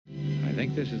I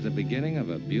think this is the beginning of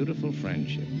a beautiful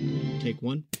friendship. Take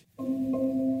one. Do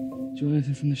you want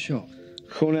anything from the shop?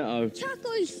 Cornetto. Choc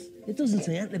ice. It doesn't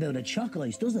say anything about a choc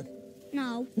ice, does it?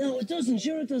 No. No, it doesn't.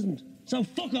 Sure it doesn't. So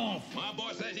fuck off. My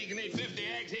boss says he can eat 50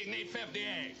 eggs, he can eat 50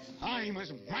 eggs. I'm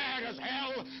as mad as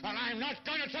hell, and I'm not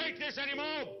gonna take this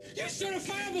anymore. You're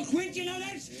certifiable, Quint, you know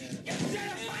that? You're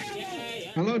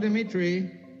certifiable! Hello, Dimitri.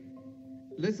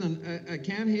 Listen, I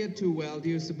can't hear too well. Do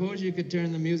you suppose you could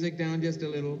turn the music down just a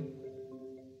little?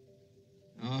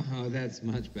 Oh, that's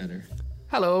much better.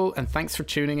 Hello, and thanks for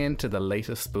tuning in to the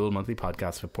latest Spool Monthly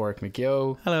podcast with Pork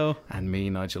McGio. Hello. And me,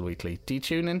 Nigel Weekly. Do you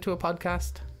tune into a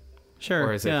podcast? Sure,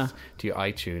 or is it, do you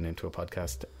iTune into a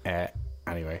podcast?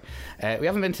 Anyway, we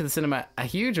haven't been to the cinema a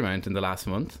huge amount in the last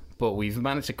month, but we've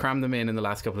managed to cram them in the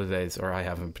last couple of days, or I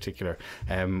have in particular.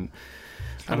 And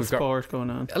we've got sport going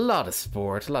on. A lot of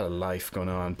sport, a lot of life going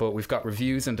on, but we've got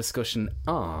reviews and discussion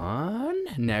on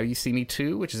Now You See Me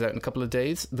 2, which is out in a couple of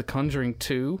days, The Conjuring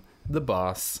 2, The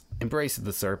Boss, Embrace of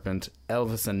the Serpent,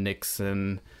 Elvis and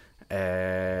Nixon. That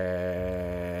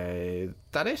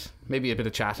it? Maybe a bit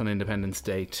of chat on Independence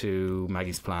Day 2,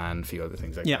 Maggie's Plan, a few other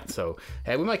things like that. So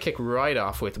we might kick right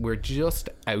off with, we're just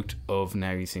out of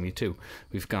Now You See Me 2.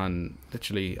 We've gone,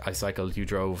 literally, I cycled, you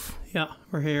drove. Yeah,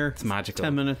 we're here. It's magical.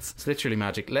 10 minutes. It's literally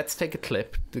magic. Let's take a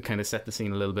clip to kind of set the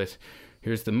scene a little bit.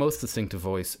 Here's the most distinctive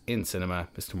voice in cinema,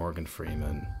 Mr. Morgan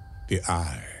Freeman. The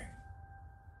eye.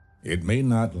 It may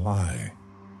not lie,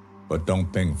 but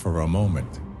don't think for a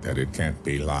moment that it can't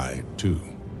be lied to.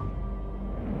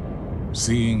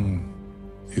 Seeing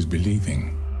is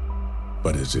believing,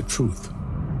 but is it truth?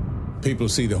 People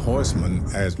see the horsemen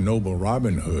as noble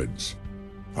Robin Hoods.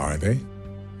 Are they?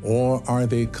 Or are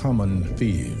they common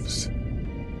thieves?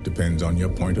 Depends on your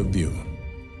point of view.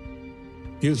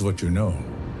 Here's what you know.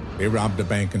 They robbed a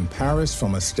bank in Paris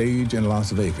from a stage in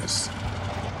Las Vegas.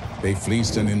 They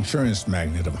fleeced an insurance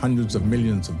magnate of hundreds of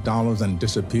millions of dollars and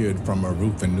disappeared from a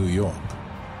roof in New York,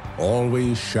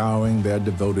 always showering their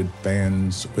devoted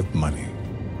fans with money.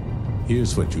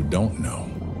 Here's what you don't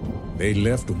know. They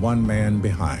left one man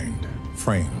behind,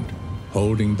 framed,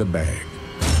 holding the bag.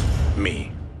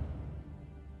 Me.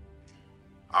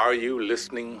 Are you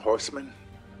listening, horsemen?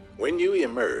 When you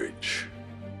emerge,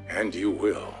 and you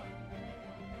will,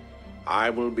 I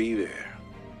will be there,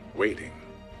 waiting.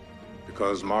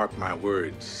 Because mark my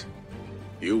words,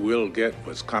 you will get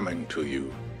what's coming to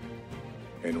you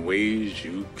in ways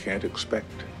you can't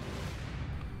expect.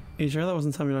 Are you sure that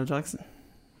wasn't Samuel L. Jackson?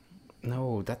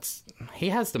 No, he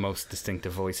has the most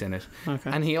distinctive voice in it. Okay.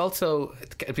 And he also,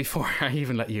 before I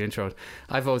even let you intro it,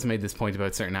 I've always made this point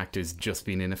about certain actors just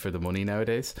being in it for the money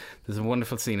nowadays. There's a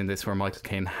wonderful scene in this where Michael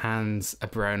Caine hands a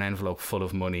brown envelope full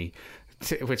of money,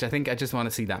 which I think I just want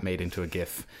to see that made into a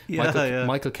GIF.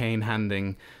 Michael Caine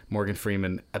handing Morgan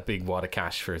Freeman a big wad of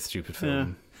cash for a stupid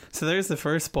film. Yeah. So there's the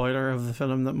first spoiler of the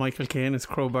film, that Michael Caine is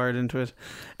crowbarred into it.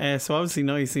 So obviously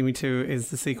Now You See Me 2 is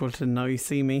the sequel to Now You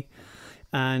See Me.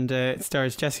 And it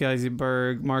stars Jesse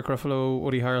Eisenberg, Mark Ruffalo,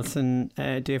 Woody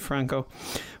Harrelson, Dave Franco.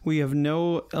 We have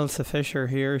no Elsa Fisher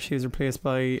here. She was replaced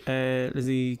by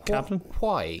Lizzie Kaplan.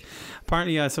 Why?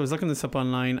 Apparently, yeah. So I was looking this up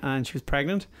online, and she was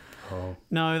pregnant. Oh.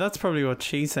 No, that's probably what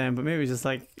she's saying, but maybe just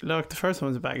like, look, the first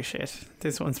one's a bag of shit.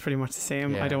 This one's pretty much the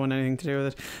same. Yeah. I don't want anything to do with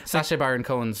it. Sacha Baron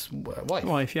Cohen's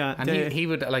wife. Yeah. And he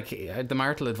would, like, the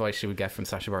marital advice she would get from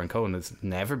Sacha Baron Cohen is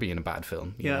never be in a bad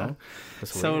film. You know?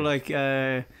 That's so, weird.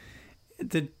 like,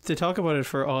 they talk about it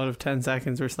for all of 10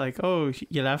 seconds where it's like, oh,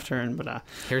 you left her and blah.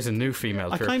 Here's a new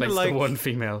female to replace the one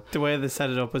female. The way they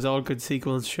set it up was all good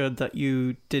sequels should, that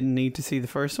you didn't need to see the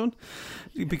first one,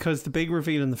 because the big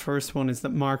reveal in the first one is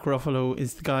that Mark Ruffalo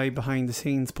is the guy behind the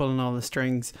scenes pulling all the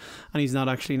strings, and he's not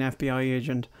actually an FBI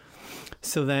agent.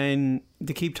 So then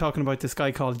they keep talking about this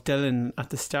guy called Dylan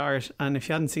at the start, and if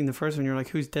you hadn't seen the first one, you're like,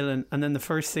 who's Dylan? And then the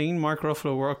first scene, Mark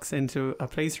Ruffalo walks into a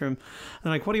place room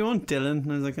and like, what do you want, Dylan?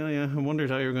 And I was like, oh yeah, I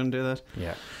wondered how you were going to do that.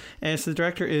 Yeah. So the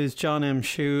director is John M.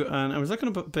 Chu, and I was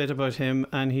looking a bit about him,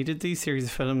 and he did these series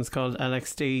of films called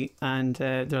LXD, and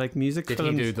they're like music films.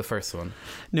 Did he do the first one?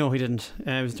 No, he didn't.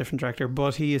 It was a different director,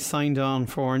 but he is signed on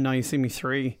for Now You See Me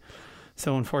 3.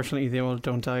 So unfortunately, they all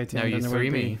don't die at the end. Now You See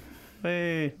Me.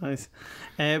 Hey, nice.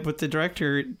 But the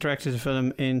director directed a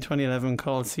film in 2011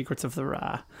 called Secrets of the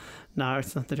Ra. No,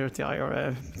 it's not to do with the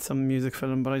IRA, it's some music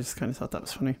film, but I just kind of thought that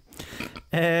was funny.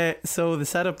 So the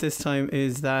setup this time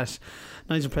is that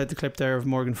Nigel played the clip there of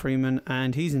Morgan Freeman,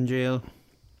 and he's in jail,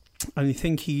 and I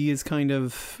think he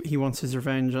wants his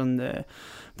revenge on the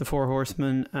Four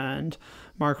Horsemen, and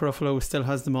Mark Ruffalo still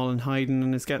has them all in hiding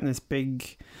and is getting this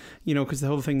big, because the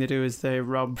whole thing they do is they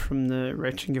rob from the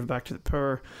rich and give back to the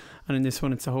poor, and in this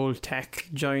one it's a whole tech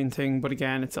giant thing, but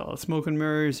again it's all smoke and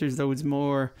mirrors. There's loads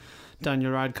more.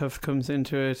 Daniel Radcliffe comes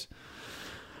into it.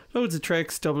 Loads of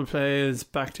tricks, double plays,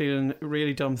 backdealing.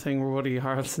 Really dumb thing where Woody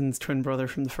Harrelson's twin brother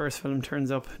from the first film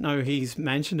turns up. Now, he's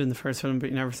mentioned in the first film, but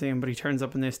you never see him, but he turns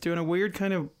up in this doing a weird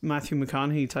kind of Matthew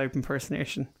McConaughey type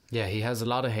impersonation. Yeah, he has a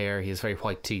lot of hair. He has very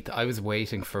white teeth. I was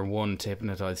waiting for one to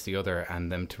hypnotise the other and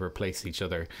them to replace each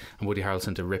other, and Woody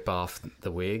Harrelson to rip off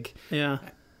the wig. Yeah.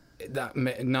 That,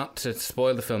 not to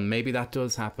spoil the film, maybe that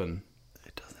does happen.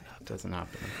 Doesn't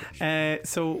happen.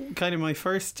 So kind of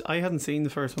I hadn't seen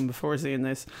the first one before seeing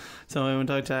this, so I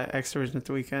went out to Extravision at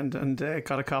the weekend and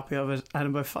got a copy of it, and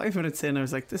about 5 minutes in I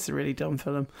was like, this is a really dumb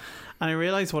film, and I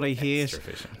realised what I hate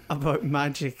about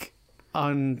magic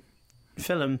on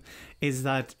film is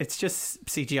that it's just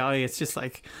CGI. It's just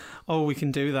like, oh, we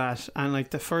can do that. And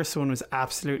like the first one was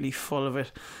absolutely full of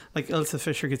it. Like Ilsa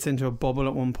Fisher gets into a bubble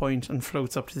at one point and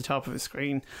floats up to the top of a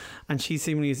screen, and she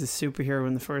seemingly is a superhero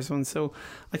in the first one. So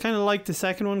I kind of liked the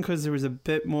second one because there was a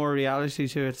bit more reality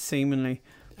to it, seemingly.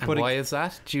 And why is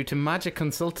that? Due to magic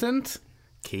consultant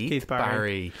Keith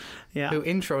Barry, yeah, who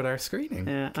introed our screening.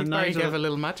 Yeah, Keith Barry gave a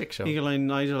little magic show. Eagle Eye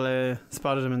Nigel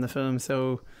spotted him in the film,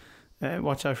 so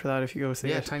watch out for that if you go see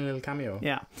it. Yeah, tiny little cameo.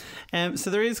 Yeah. So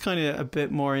there is kind of a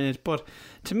bit more in it, but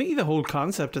to me the whole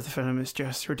concept of the film is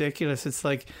just ridiculous. It's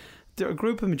like a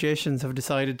group of magicians have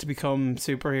decided to become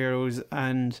superheroes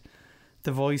and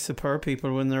the voice of poor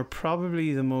people when they're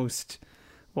probably the most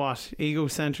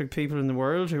egocentric people in the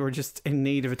world who are just in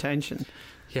need of attention.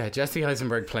 Yeah, Jesse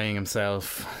Eisenberg playing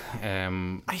himself.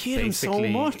 I hate him so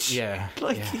much. Yeah,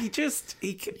 he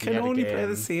can only play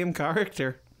the same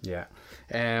character. Yeah.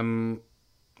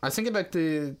 I was thinking about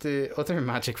the other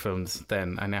magic films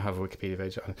then. I now have a Wikipedia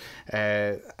page on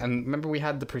it. And remember we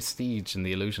had The Prestige and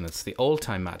The Illusionists, the old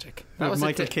time magic. That was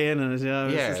Michael Caine in it,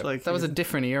 yeah. That was a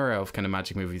different era of kind of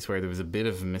magic movies where there was a bit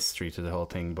of a mystery to the whole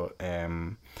thing, but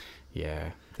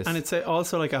yeah. And it's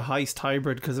also like a heist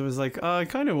hybrid because it was like, oh, I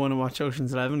kind of want to watch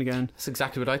Ocean's 11 again. That's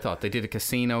exactly what I thought. They did a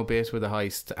casino bit with a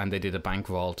heist and they did a bank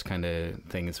vault kind of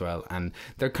thing as well. And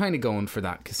they're kind of going for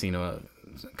that casino...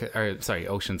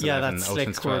 Ocean's 11, that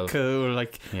Ocean's 12. Were cool.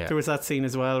 Like there was that scene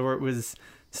as well where it was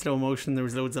slow motion. There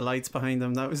was loads of lights behind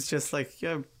them. That was just like,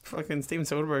 yeah, fucking Steven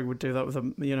Soderbergh would do that with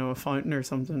a fountain or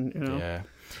something. Yeah.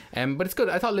 But it's good.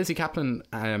 I thought Lizzie Kaplan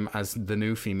as the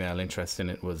new female interest in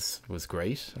it was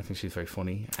great. I think she's very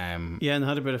funny. And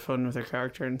had a bit of fun with her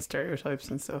character and stereotypes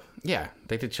and stuff. Yeah,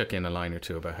 they did chuck in a line or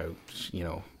two about how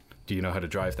do you know how to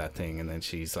drive that thing? And then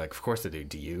she's like, of course I do.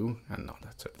 Do you? And all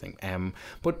that sort of thing.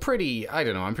 But I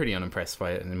don't know. I'm pretty unimpressed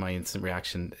by it. And in my instant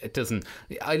reaction, it doesn't.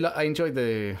 I enjoy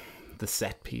the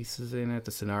set pieces in it,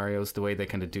 the scenarios, the way they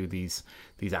kind of do these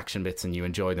action bits, and you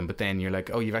enjoy them. But then you're like,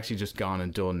 oh, you've actually just gone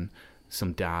and done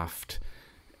some daft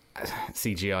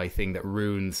CGI thing that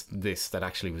ruins this that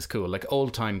actually was cool. Like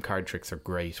old time card tricks are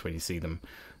great when you see them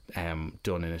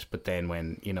done in it, but then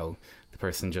when the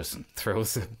person just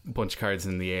throws a bunch of cards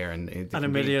in the air and a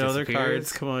million other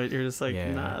cards come out, you're just like,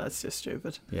 nah, that's just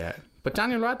stupid. Yeah, but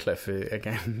Daniel Radcliffe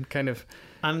again, kind of.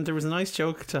 And there was a nice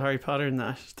joke to Harry Potter in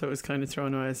that was kind of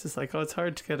thrown away. It's just like, oh, it's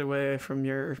hard to get away from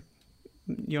your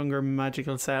younger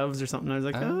magical selves or something. I was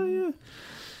like, oh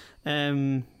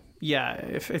yeah. Yeah,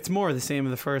 if it's more of the same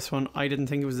of the first one. I didn't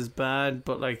think it was as bad,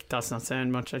 but like that's not saying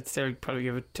much. I'd still probably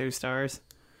give it 2 stars.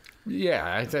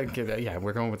 Yeah, I think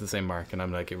we're going with the same mark, and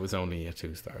I'm like, it was only a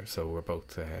 2 star, so we're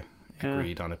both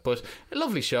agreed on it. But a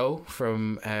lovely show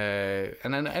from and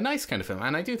a nice kind of film,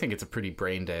 and I do think it's a pretty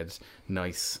brain dead,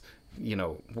 nice.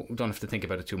 Don't have to think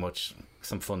about it too much.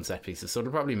 Some fun set pieces, so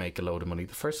it'll probably make a load of money.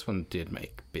 The first one did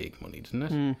make big money, didn't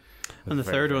it? And the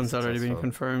third one's already been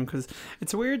confirmed, because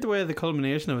it's weird the way the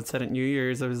culmination of it said at New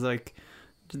Year's. I was like,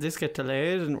 did this get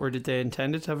delayed, or did they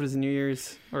intend it to have it as New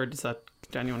Year's, or does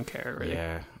anyone care really?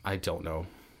 Yeah, I don't know.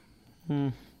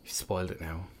 You spoiled it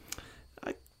now.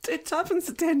 It happens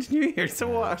at the end of New Year, so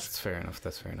what? That's fair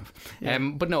enough. Yeah.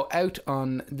 But no, out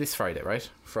on this Friday, right?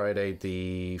 Friday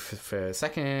the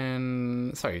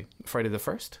 2nd. Sorry, Friday the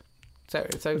 1st.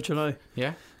 It's out. July.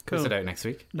 Yeah. Cool. Is it out next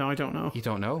week? No, I don't know. You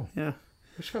don't know? Yeah.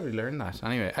 We should probably learn that.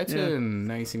 Anyway, out soon.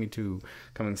 Now You See Me Too,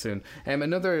 coming soon.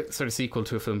 Another sort of sequel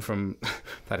to a film from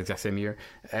that exact same year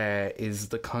is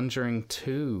The Conjuring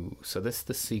 2. So this is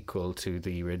the sequel to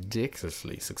the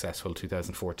ridiculously successful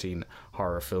 2014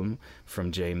 horror film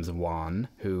from James Wan,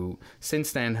 who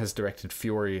since then has directed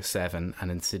Furious 7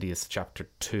 and Insidious Chapter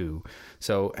 2.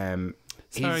 So,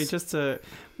 sorry,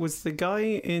 was the guy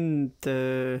in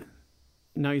the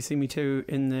Now You See Me Too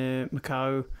in the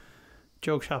Macau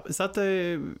joke shop, is that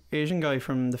the Asian guy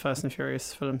from the Fast and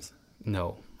Furious films?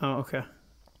 No. Oh, okay.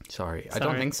 Sorry. I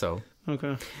don't think so.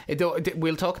 Okay.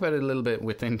 We'll talk about it a little bit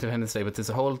with Independence Day, but there's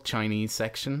a whole Chinese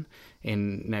section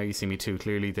in Now You See Me Too.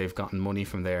 Clearly they've gotten money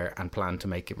from there and plan to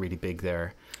make it really big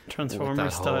there.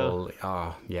 Transformers style.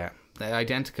 Yeah. The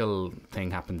identical thing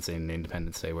happens in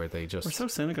Independence Day where they just... We're so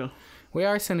cynical. We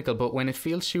are cynical, but when it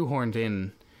feels shoehorned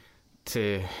in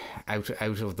to out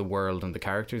of the world and the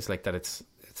characters, like that, it's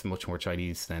much more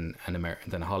Chinese than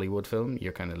than a Hollywood film.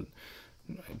 You're kind of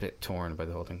a bit torn by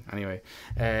the whole thing. Anyway,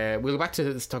 we'll go back to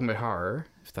this, talking about horror,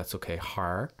 if that's okay.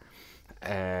 Horror.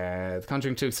 The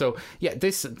Conjuring 2. So yeah,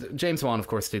 this James Wan of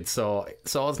course did Saw.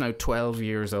 Saw is now 12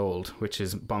 years old, which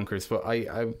is bonkers. But I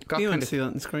got you kind want of to see that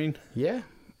on the screen. Yeah,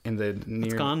 in the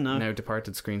now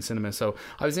departed Screen Cinema. So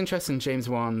I was interested in James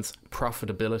Wan's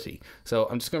profitability. So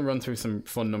I'm just going to run through some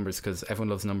fun numbers because everyone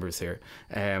loves numbers here.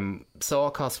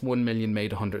 Saw cost 1 million,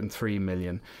 made 103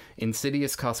 million.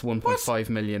 Insidious cost 1.5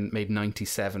 million, made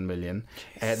 97 million.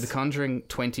 The Conjuring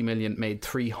 20 million, made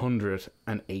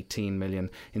 318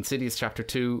 million. Insidious Chapter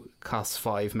 2 cost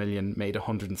 5 million, made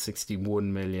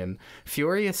 161 million.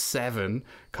 Furious 7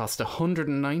 cost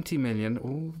 190 million.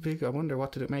 Oh, big! I wonder,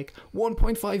 what did it make?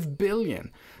 1.5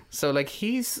 billion. So like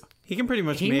he can pretty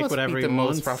much make whatever he wants. The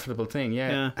most profitable thing,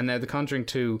 yeah. And now The Conjuring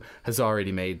 2 has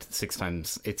already made 6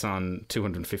 times. It's on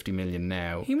 250 million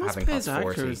now. He must pay his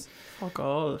actors. Fuck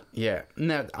all. Yeah.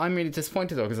 Now, I'm really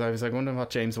disappointed though, because I was like wondering what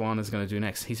James Wan is going to do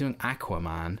next. He's doing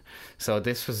Aquaman. So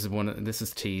this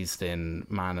is teased in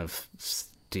Man of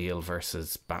Steel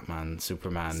versus Batman,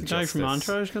 Superman. Is the guy from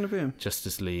Entourage going to be him?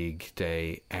 Justice League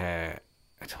Day. I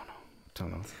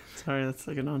don't know. Sorry, that's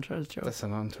like an Entourage joke. That's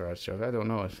an Entourage joke. I don't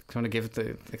know it. Do you want to give it the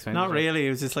explanation? Not really. It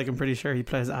was just like, I'm pretty sure he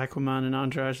plays Aquaman in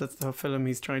Entourage. That's the film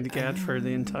he's trying to get for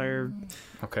the entire...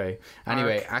 Okay.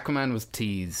 Anyway, Aquaman was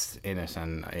teased in it,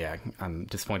 and yeah, I'm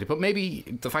disappointed. But maybe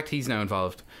the fact he's now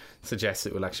involved suggests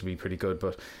it will actually be pretty good.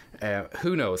 But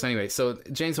who knows? Anyway, so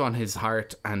James Wan, his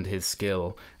heart and his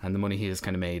skill and the money he has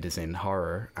kind of made is in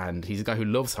horror, and he's a guy who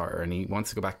loves horror, and he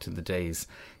wants to go back to the days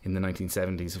in the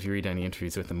 1970s. If you read any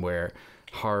interviews with him, where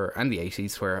horror, and the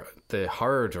 80s, where the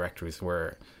horror directors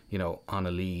were, you know, in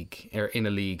a league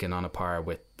and on a par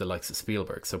with the likes of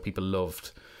Spielberg. So people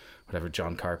loved whatever,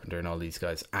 John Carpenter and all these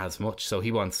guys as much. So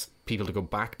he wants people to go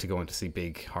back to going to see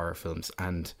big horror films,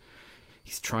 and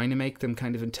he's trying to make them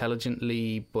kind of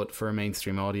intelligently, but for a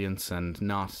mainstream audience, and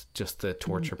not just the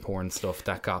torture porn stuff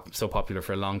that got so popular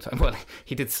for a long time. Well,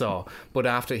 he did Saw, but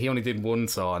after he only did one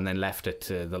Saw and then left it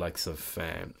to the likes of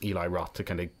Eli Roth to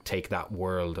kind of take that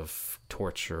world of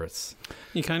torturous.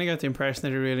 You kind of got the impression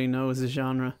that he really knows the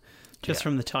genre. Just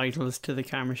from the titles to the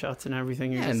camera shots and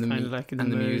everything, you're just kind of like in the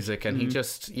mood. And the music, and he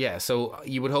just, so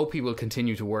you would hope he will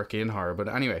continue to work in horror. But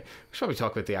anyway, we should probably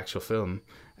talk about the actual film.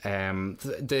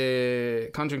 The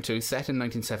Conjuring 2, set in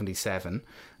 1977,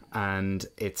 and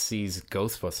it sees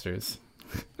Ghostbusters,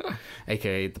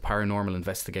 aka the paranormal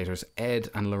investigators Ed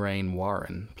and Lorraine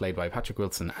Warren, played by Patrick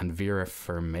Wilson and Vera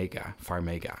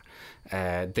Farmiga.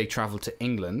 They travel to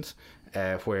England,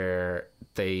 where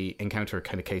they encounter a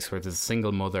kind of case where there's a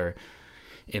single mother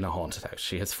in a haunted house.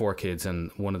 She has 4 kids, and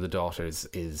one of the daughters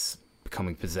is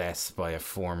becoming possessed by a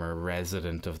former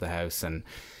resident of the house, and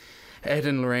Ed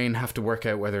and Lorraine have to work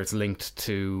out whether it's linked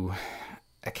to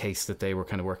a case that they were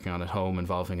kind of working on at home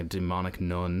involving a demonic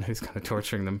nun who's kind of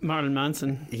torturing them. Marilyn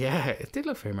Manson. Yeah, it did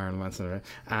look very Marilyn Manson, right?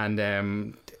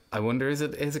 And I wonder, is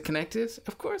it connected?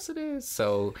 Of course it is.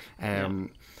 So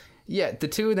yeah, the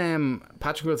two of them,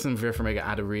 Patrick Wilson and Vera Farmiga,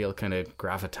 add a real kind of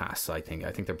gravitas, I think.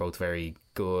 I think they're both very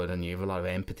good, and you have a lot of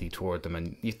empathy toward them,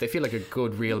 and they feel like a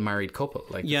good, real married couple.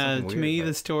 Like, yeah, to me, the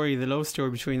love story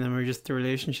between them, or just the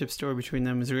relationship story between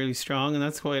them, is really strong, and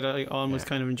that's what I almost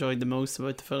kind of enjoyed the most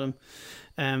about the film.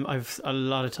 I've a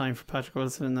lot of time for Patrick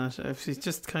Wilson in that. He's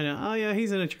just kind of,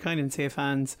 he's in it, you're kind of in safe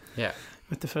hands. Yeah.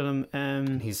 With the film,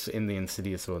 he's in the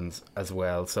Insidious ones as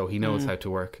well, so he knows how to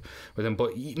work with them.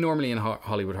 But normally in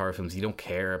Hollywood horror films, you don't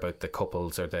care about the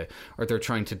couples, or they're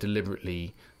trying to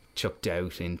deliberately chuck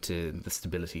doubt into the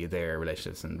stability of their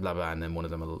relationships and blah blah, and then one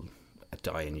of them will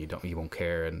die and you won't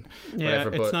care and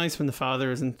whatever. It's nice when the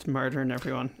father isn't murdering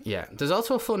everyone. Yeah, there's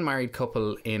also a fun married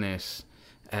couple in it.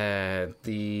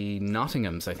 The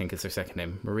Nottinghams, I think is their second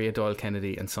name, Maria Doyle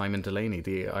Kennedy and Simon Delaney,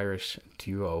 the Irish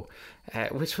duo,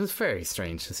 which was very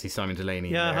strange to see Simon Delaney.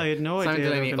 Yeah, I had no idea. Simon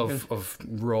Delaney of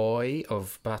Roy,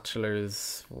 of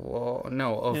Bachelors,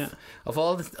 of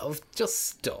all this, of just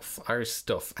stuff, Irish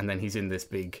stuff, and then he's in this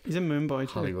big. He's in Moonboy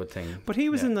Hollywood thing. But he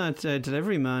was in that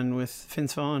Delivery Man with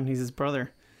Vince Vaughn. He's his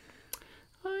brother.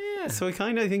 Oh Yeah. So I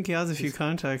think he has a few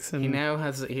contacts. And He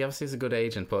obviously has a good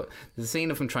agent, but the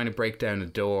scene of him trying to break down a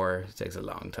door takes a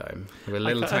long time with a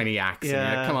little tiny axe. And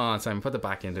you're like, come on, Simon, put the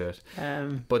back into it.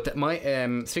 But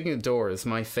my speaking of doors,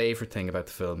 my favourite thing about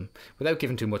the film, without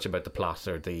giving too much about the plot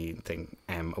or the thing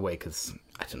away, because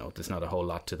I don't know, there's not a whole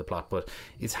lot to the plot, but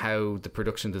is how the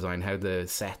production design, how the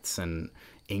sets and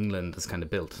England is kind of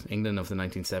built. England of the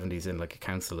 1970s in like a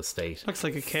council estate. Looks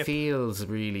like a kip. Feels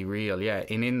really real, yeah.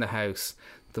 In the house,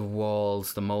 the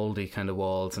walls, the mouldy kind of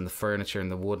walls, and the furniture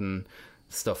and the wooden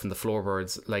stuff and the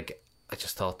floorboards, like, I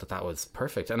just thought that was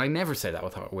perfect. And I never say that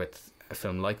with a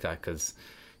film like that, because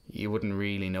you wouldn't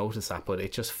really notice that, but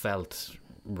it just felt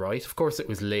right. Of course, it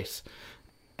was lit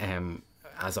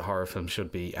as a horror film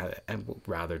should be,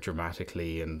 rather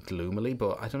dramatically and gloomily,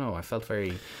 but I don't know, I felt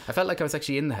like I was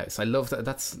actually in the house. I love that.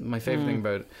 That's my favourite thing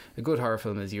about a good horror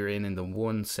film, is you're in the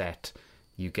one set,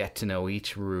 you get to know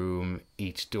each room,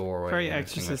 each doorway. Very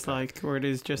Exorcist-like, where it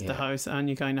is just the house and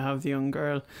you kind of have the young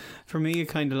girl. For me, it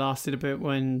kind of lost it a bit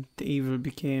when the evil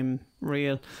became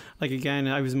real. Like, again,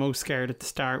 I was most scared at the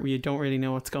start, where you don't really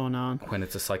know what's going on. When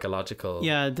it's a psychological...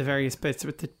 Yeah, the various bits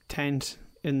with the tent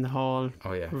in the hall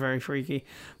were very freaky.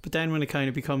 But then when it kind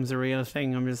of becomes a real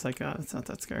thing, I'm just like, it's not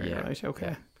that scary, right? Okay.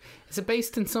 Yeah. Is it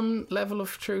based in some level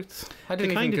of truth? I didn't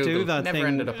they kind of do that Never thing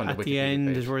ended up on at the the end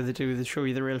page. is where they show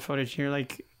you the real footage and you're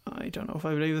like, I don't know if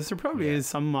I believe this. There probably is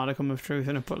some modicum of truth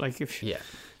in it, but like, do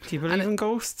you believe in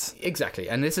ghosts? Exactly.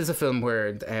 And this is a film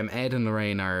where Ed and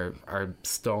Lorraine are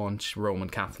staunch Roman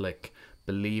Catholic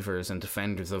believers and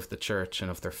defenders of the church and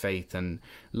of their faith, and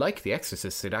like The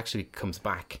Exorcist, it actually comes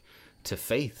back to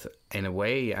faith in a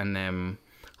way. And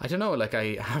I don't know, like,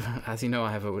 I have, as you know,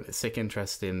 I have a sick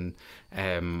interest in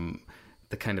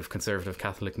the kind of conservative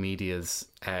Catholic media's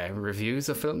reviews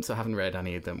of films. I haven't read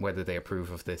any of them, whether they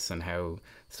approve of this and how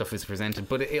stuff is presented,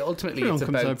 but ultimately it's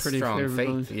about strong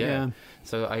faith. Yeah.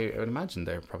 So I would imagine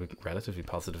they're probably relatively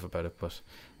positive about it. But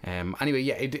anyway,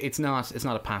 yeah, it's not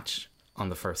a patch on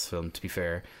the first film, to be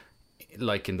fair,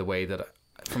 like in the way that,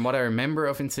 from what I remember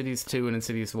of Insidious 2 and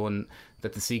Insidious 1,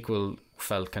 that the sequel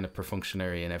felt kind of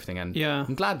perfunctory and everything. And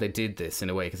I'm glad they did this in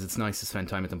a way, because it's nice to spend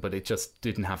time with them, but it just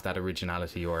didn't have that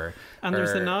originality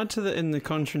there's a nod to in the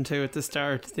Conjuring 2 at the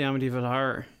start, the Amityville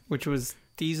Horror, which was,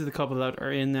 these are the couple that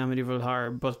are in the Amityville Horror,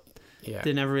 but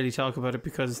they never really talk about it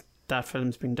because that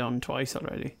film's been done twice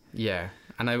already. Yeah.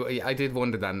 And I did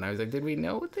wonder that, and I was like, did we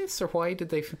know this, or why did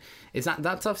they?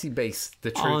 That's obviously based the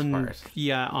truth part.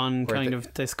 Yeah, on kind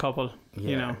of this couple,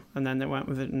 you know, and then they went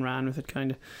with it and ran with it,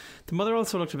 kind of. The mother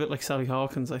also looked a bit like Sally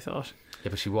Hawkins, I thought. Yeah,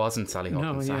 but she wasn't Sally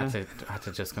Hawkins. No, I had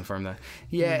to just confirm that.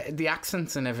 Yeah, the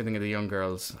accents and everything of the young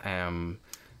girls.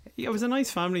 It was a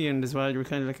nice family unit as well. You were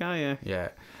kind of like, yeah.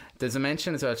 There's a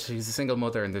mention as well. She's a single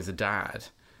mother, and there's a dad,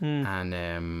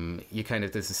 and you kind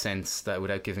of, there's a sense that,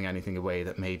 without giving anything away,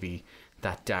 that maybe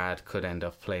that dad could end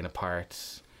up playing a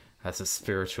part as a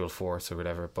spiritual force or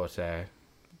whatever, but I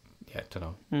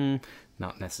don't know,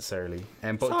 not necessarily.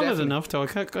 But solid enough though. I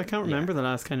can't remember the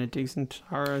last kind of decent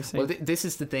horror I've seen. Well, this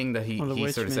is the thing that he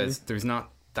sort of says, there's not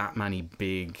that many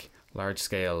big, large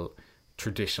scale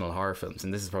traditional horror films,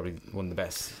 and this is probably one of the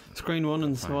best. Screen One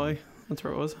and Swy, that's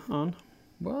where it was on.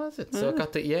 Was it? So it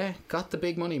got the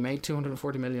big money, made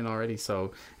 240 million already.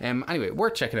 So anyway,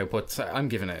 worth checking out. But I'm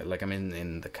giving it, like, I'm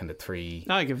in the kind of 3.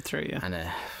 I give it 3, yeah, and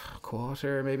a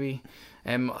quarter maybe.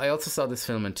 I also saw this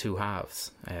film in 2 halves.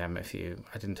 I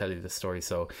didn't tell you the story.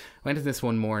 So I went to this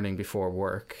one morning before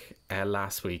work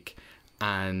last week,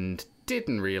 and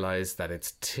didn't realise that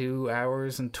it's 2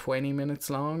 hours and 20 minutes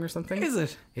long or something. Is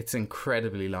it? It's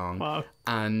incredibly long. Wow.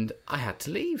 And I had to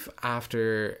leave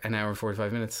after an hour and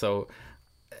 45 minutes. So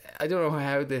I don't know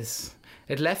how this...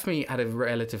 It left me at a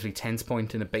relatively tense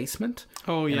point in a basement.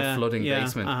 Oh, yeah. In a flooding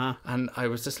basement. Uh-huh. And I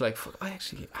was just like, fuck, I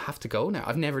actually have to go now.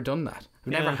 I've never done that.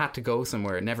 I've never had to go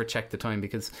somewhere, never checked the time,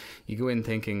 because you go in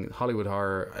thinking Hollywood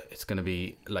horror, it's going to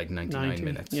be like 99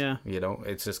 minutes. Yeah. You know,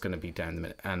 it's just going to be down the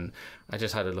minute. And I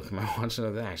just had to look at my watch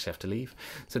and I actually have to leave.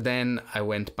 So then I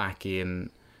went back in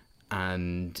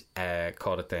and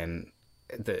caught it then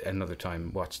another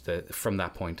time, watched from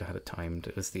that point I had it timed.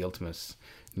 It was the ultimate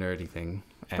nerdy thing.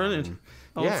 Brilliant.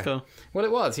 Old school. Well,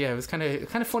 it was. Yeah, it was kind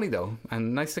of funny though,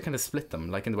 and nice to kind of split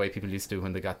them, like in the way people used to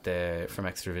when they got from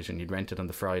Extravision. You'd rent it on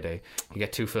the Friday. You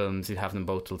get 2 films. You'd have them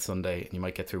both till Sunday, and you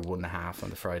might get through 1.5 on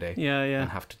the Friday. Yeah. And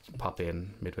have to pop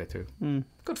in midway through.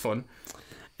 Good fun.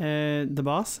 The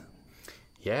Boss.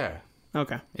 Yeah.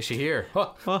 Okay. Is she here? So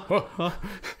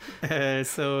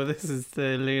this is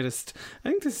the latest. I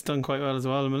think this is done quite well as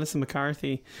well. Melissa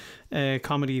McCarthy,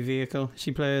 comedy vehicle.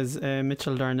 She plays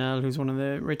Mitchell Darnell, who's one of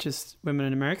the richest women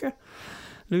in America.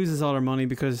 loses all her money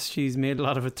because she's made a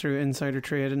lot of it through insider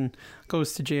trading,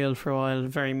 goes to jail for a while,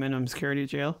 very minimum security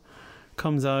jail,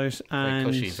 comes out and...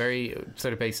 Very cushy, very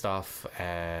sort of based off...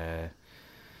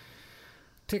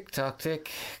 Tick tock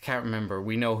tick. Can't remember.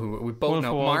 We know who. We both Wolf know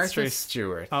of Wall Martha Street.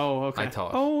 Stewart. Oh, okay. I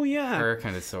thought. Oh, yeah. Her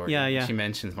kind of story. Yeah. She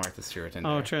mentions Martha Stewart in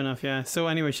Oh, there. true enough. Yeah. So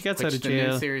anyway, she gets out of the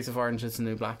jail. new series of Orange Is the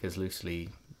New Black is loosely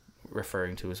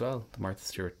referring to as well. The Martha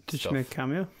Stewart Did stuff. she make a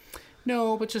cameo?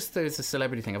 No, but just there's a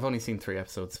celebrity thing. I've only seen 3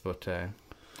 episodes, but are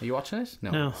you watching it?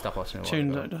 No. Stop watching it.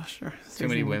 Tuned out. Sure. Too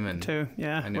many women. Too.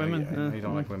 Yeah. I know women. you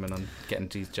don't like women on getting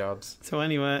these jobs. So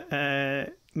anyway,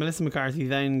 Melissa McCarthy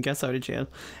then gets out of jail,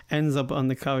 ends up on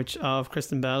the couch of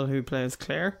Kristen Bell, who plays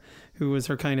Claire, who was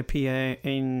her kind of PA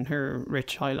in her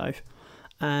rich high life.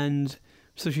 And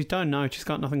so she's down now, she's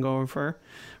got nothing going for her.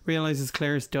 Realises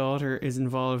Claire's daughter is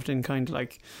involved in kind of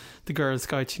like the Girl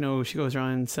Scouts, you know, she goes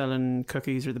around selling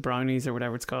cookies or the brownies or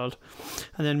whatever it's called.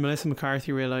 And then Melissa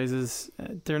McCarthy realises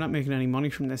they're not making any money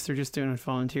from this, they're just doing it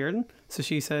volunteering. So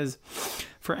she says,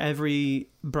 for every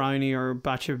brownie or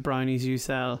batch of brownies you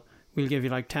sell, we'll give you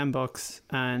like $10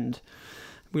 and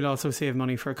we'll also save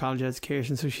money for a college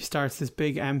education. So she starts this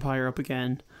big empire up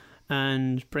again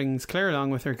and brings Claire along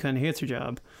with her, kind of hates her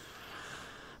job.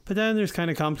 But then there's kind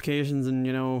of complications and,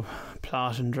 you know,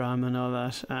 plot and drama and all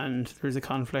that, and there's a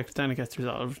conflict, then it gets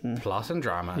resolved. And plot and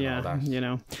drama and all that. You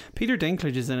know. Peter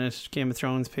Dinklage is in it, Game of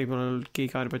Thrones, people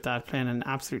geek out about that, playing an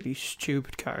absolutely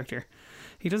stupid character.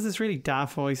 He does this really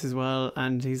daft voice as well,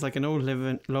 and he's like an old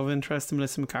love interest to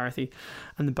Melissa McCarthy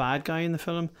and the bad guy in the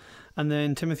film. And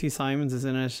then Timothy Simons is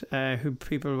in it, who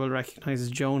people will recognise as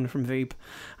Joan from Veep,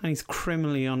 and he's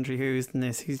criminally underused in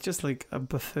this. He's just like a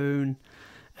buffoon.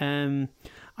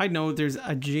 I know there's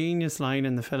a genius line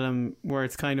in the film where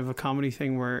it's kind of a comedy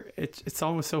thing where it's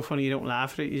almost so funny you don't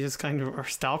laugh at it, you just kind of are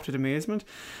stopped at amazement,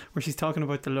 where she's talking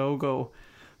about the logo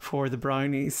for the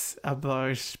brownies,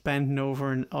 about bending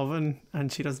over an oven,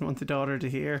 and she doesn't want the daughter to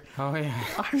hear. Oh yeah.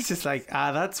 I was just like,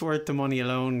 that's worth the money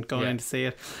alone going in to see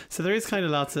it. So there is kind of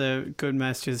lots of good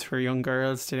messages for young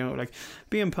girls to, you know, like,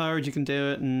 be empowered, you can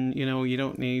do it, and, you know, you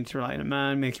don't need to rely on a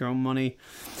man, make your own money.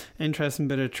 Interesting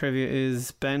bit of trivia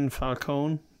is Ben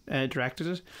Falcone directed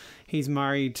it. He's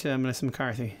married to Melissa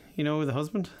McCarthy, you know, the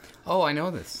husband. Oh, I know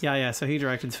this. Yeah, so he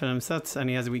directed the film, so and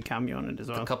he has a wee cameo in it as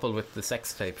well. The couple with the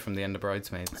sex tape from the end of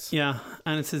Bridesmaids. Yeah,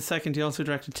 and it's his second. He also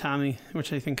directed Tammy,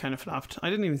 which I think kind of flopped. I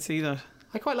didn't even see that.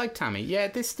 I quite like Tammy. Yeah,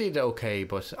 this did okay,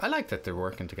 but I like that they're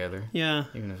working together. Yeah.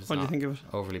 Even if it's what do you not think of it?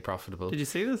 Overly profitable. Did you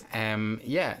see this?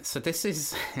 Yeah, so this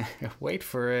is wait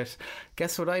for it.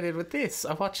 Guess what I did with this?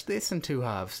 I watched this in 2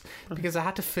 halves because I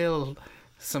had to fill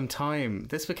some time.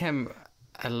 This became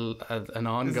an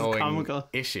ongoing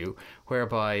issue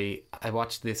whereby I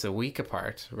watched this a week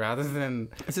apart rather than...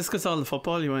 Is this because all the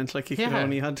football you went? Like you could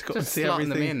only had to go and see everything?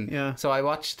 Them in. Yeah. So I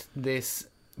watched this...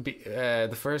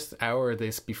 the first hour of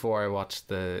this before I watched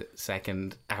the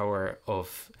second hour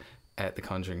of The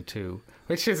Conjuring 2,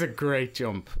 which is a great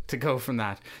jump to go from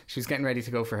that. She was getting ready to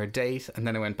go for her date, and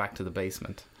then I went back to the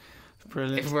basement.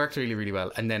 Brilliant. It worked really, really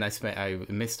well. And then I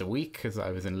missed a week because I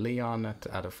was in Lyon at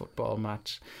a football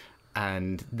match,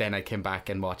 and then I came back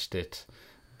and watched it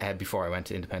before I went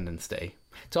to Independence Day.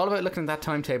 It's all about looking at that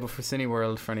timetable for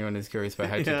Cineworld for anyone who's curious about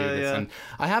how to do this. Yeah. And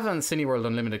I have on Cineworld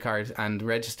Unlimited card and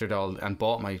registered all and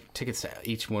bought my tickets to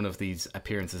each one of these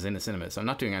appearances in a cinema. So I'm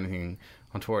not doing anything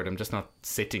untoward. I'm just not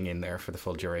sitting in there for the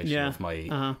full duration of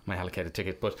my allocated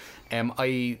ticket. But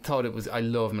I thought it was... I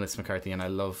love Melissa McCarthy and I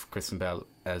love Kristen Bell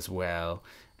as well.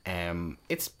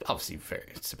 It's obviously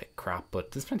it's a bit crap,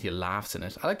 but there's plenty of laughs in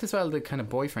it. I liked as well the kind of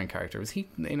boyfriend character. Was he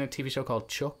in a TV show called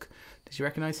Chuck? Did you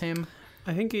recognise him?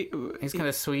 I think he's kind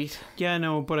of sweet. Yeah,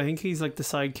 no, but I think he's like the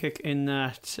sidekick in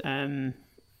that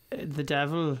The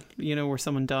Devil, you know, where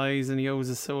someone dies and he owes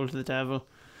his soul to the devil,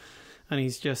 and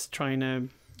he's just trying to,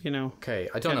 you know. Okay,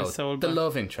 I don't know the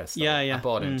love interest. Though. Yeah. I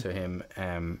bought into him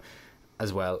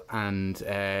as well, and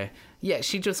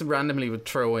she just randomly would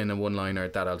throw in a one-liner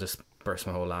that I'll just burst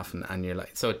my whole laughing, and you're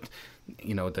like, so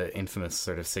you know, the infamous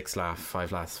sort of 6 laugh,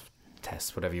 5 laugh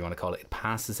test, whatever you want to call it,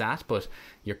 passes that, but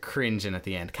you're cringing at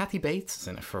the end. Kathy Bates is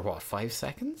in it for 5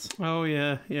 seconds? Oh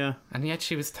yeah, and yet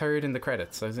she was third in the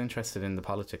credits. I was interested in the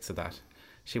politics of that.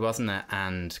 She wasn't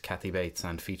and Kathy Bates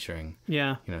and featuring.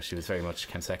 Yeah, you know, she was very much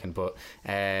came second, but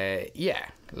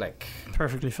like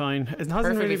perfectly fine. It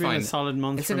hasn't really been a solid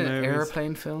month. It's in an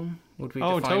airplane film. Would we?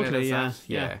 Totally. It as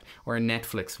yeah, or a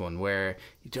Netflix one where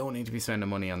you don't need to be spending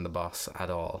money on the boss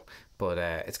at all. But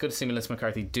it's good to see Melissa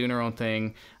McCarthy doing her own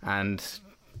thing and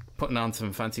putting on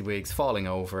some fancy wigs, falling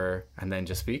over, and then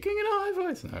just speaking in a high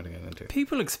voice. No, I don't get into it.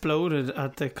 People exploded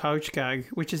at the couch gag,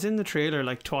 which is in the trailer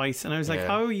like twice, and I was like,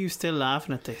 how are you still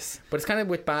laughing at this? But it's kind of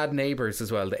with Bad Neighbours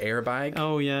as well, the airbag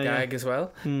gag as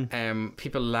well.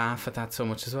 People laugh at that so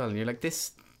much as well, and you're like,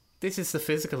 this is the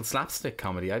physical slapstick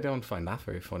comedy. I don't find that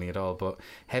very funny at all, but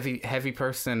heavy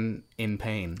person in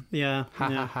pain. Yeah. Ha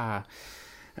ha ha.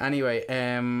 Anyway,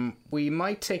 we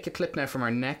might take a clip now from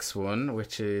our next one,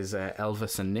 which is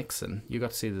Elvis and Nixon. You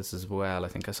got to see this as well. I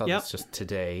think I saw this just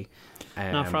today.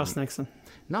 Not Frost Nixon.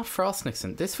 Not Frost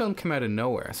Nixon. This film came out of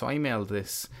nowhere. So I emailed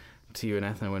this to you and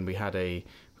Ethna when we had I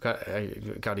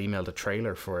got emailed a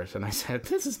trailer for it, and I said,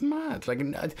 this is mad, like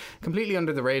completely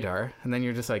under the radar. And then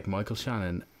you're just like, Michael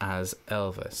Shannon as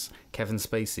Elvis, Kevin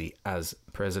Spacey as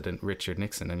President Richard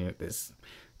Nixon, and you're this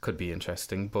could be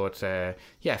interesting. But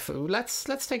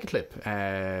let's take a clip.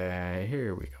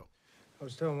 Here we go. I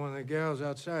was telling one of the gals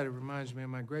outside, it reminds me of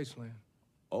my Graceland.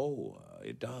 Oh,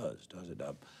 it does it?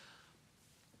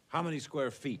 How many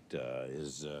square feet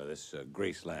is this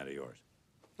Graceland of yours?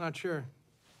 Not sure.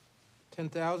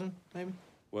 10,000, maybe?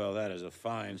 Well, that is a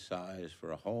fine size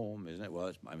for a home, isn't it? Well,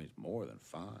 it's more than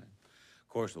fine. Of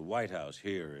course, the White House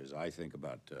here is, I think,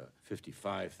 about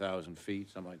 55,000 feet,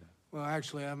 something like that. Well,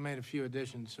 actually, I've made a few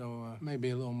additions, so maybe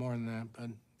a little more than that,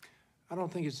 but I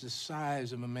don't think it's the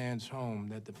size of a man's home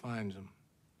that defines him,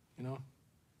 you know?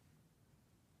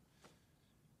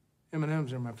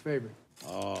 M&M's are my favorite.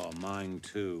 Oh, mine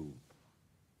too.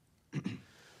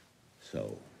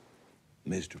 So,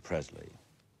 Mr. Presley,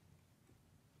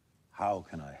 how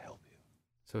can I help you?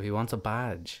 So he wants a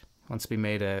badge. Wants to be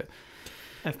made a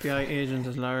FBI agent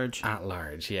at large. At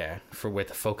large, yeah, with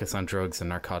a focus on drugs and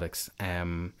narcotics.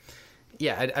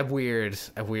 A weird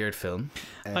film.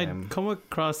 I'd come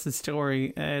across the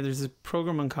story. There's a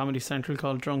program on Comedy Central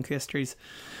called Drunk Histories.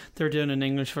 They're doing an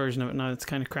English version of it now. It's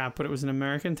kind of crap, but it was an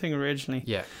American thing originally.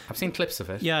 Yeah, I've seen clips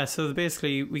of it. Yeah, so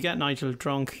basically we get Nigel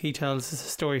drunk. He tells us a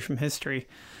story from history,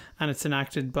 and it's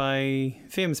enacted by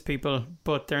famous people,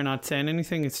 but they're not saying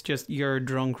anything. It's just your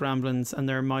drunk ramblings, and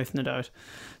they're mouthing it out.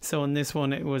 So in this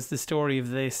one, it was the story of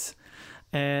this.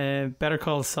 Better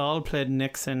Call Saul played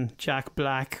Nixon. Jack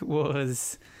Black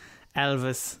was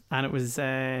Elvis, and it was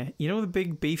the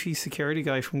big beefy security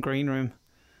guy from Green Room.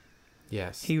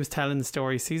 Yes, he was telling the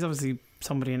story. So he's obviously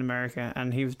somebody in America,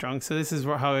 and he was drunk. So this is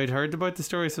how I'd heard about the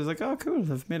story. So I was like, oh cool,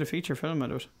 they've made a feature film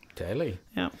out of it. Daily.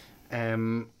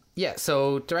 Yeah.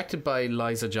 So directed by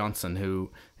Liza Johnson, who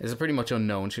is a pretty much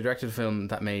unknown. She directed a film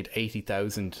that made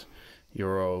 €80,000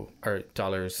 or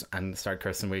dollars and starred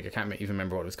Kristen Wiig. I can't even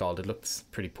remember what it was called. It looked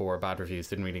pretty poor, bad reviews,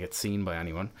 didn't really get seen by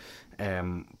anyone.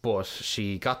 But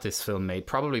she got this film made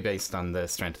probably based on the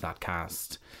strength of that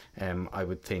cast. I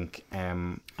would think.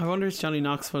 I wonder if Johnny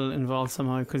Knoxville involved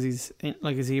somehow, because is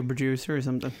he a producer or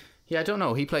something? Yeah, I don't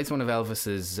know. He plays one of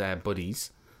Elvis's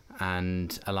buddies,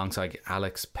 and alongside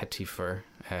Alex Pettyfer,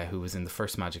 who was in the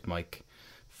first Magic Mike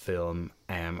film,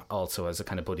 also as a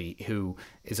kind of buddy, who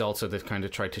is also the kind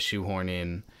of tried to shoehorn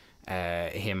in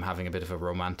him having a bit of a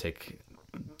romantic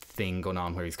thing going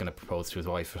on where he's going to propose to his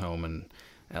wife at home, and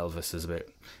Elvis is a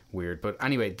bit weird. But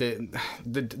anyway,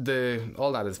 the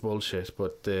all that is bullshit,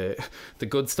 but the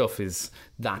good stuff is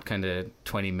that kind of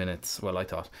 20 minutes, well, I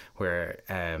thought, where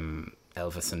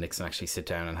Elvis and Nixon actually sit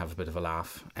down and have a bit of a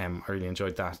laugh. I really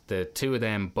enjoyed that. The two of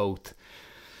them both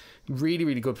really,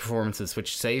 really good performances,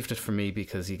 which saved it for me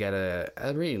because you get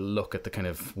a real look at the kind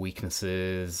of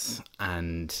weaknesses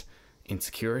and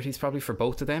insecurities probably for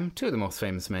both of them, two of the most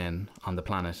famous men on the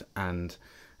planet, and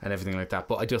everything like that.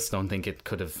 But I just don't think it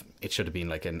should have been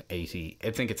like an 80. I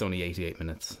think it's only 88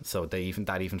 minutes, so that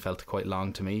even felt quite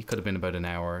long to me. Could have been about an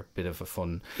hour, bit of a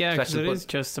fun. Yeah, because it is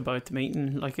just about the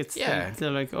meeting. Like they're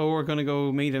like, oh, we're gonna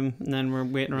go meet him, and then we're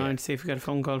waiting around to see if we get a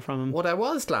phone call from him. What I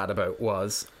was glad about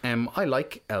was, I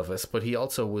like Elvis, but he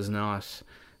also was not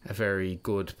a very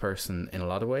good person in a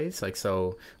lot of ways. Like,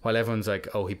 so while everyone's like,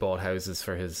 oh, he bought houses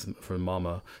for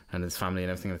mama and his family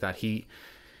and everything like that,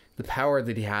 the power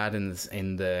that he had in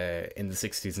the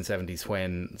 60s and 70s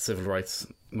when civil rights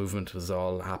movement was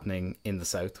all happening in the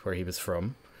South, where he was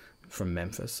from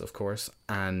Memphis, of course,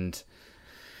 and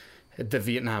the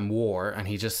Vietnam War, and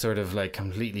he just sort of like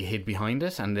completely hid behind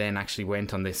it, and then actually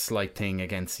went on this slight thing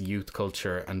against youth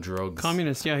culture and drugs.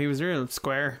 Communist, yeah, he was real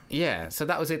square. Yeah, so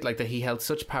that was it, like that he held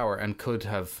such power and could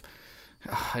have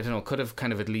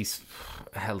kind of at least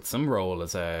held some role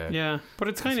as a... Yeah, but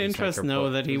it's kind of interesting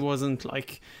though that he wasn't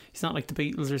like, he's not like the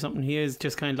Beatles or something. He is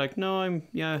just kind of like, no,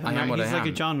 he's like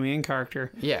a John Wayne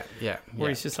character. Yeah. Where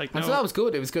he's just like, no. And so that was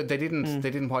good. It was good. They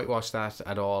didn't whitewash that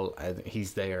at all.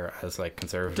 He's there as like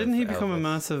conservative. Didn't he become Elvis. a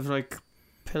massive like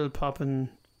pill popping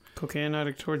cocaine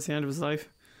addict towards the end of his life?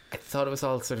 I thought it was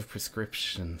all sort of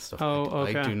prescription stuff. Oh,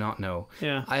 okay. I do not know.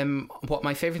 Yeah. What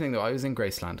my favourite thing though, I was in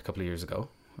Graceland a couple of years ago,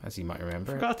 as you might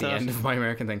remember. Forgot at the that. end of My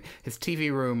American Thing. His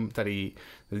TV room that the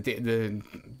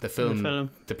film,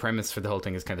 the premise for the whole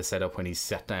thing is kind of set up when he's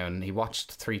sat down. He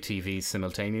watched 3 TVs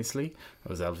simultaneously. It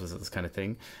was Elvis's kind of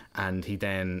thing, and he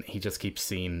just keeps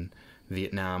seeing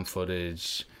Vietnam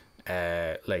footage.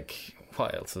 Like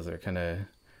what else is there? Kind of.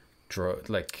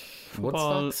 Like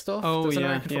Woodstock stuff. Oh, there's an yeah,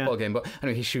 American football game, but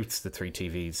anyway, he shoots the 3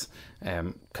 TVs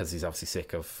because he's obviously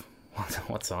sick of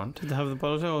what's on. Did they have the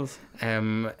bullet holes?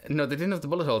 No, they didn't have the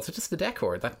bullet holes. So just the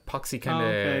decor, that poxy kind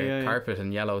of carpet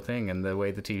and yellow thing, and the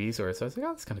way the TVs were. So I was like, oh,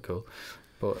 that's kind of cool.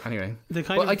 But anyway,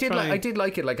 I did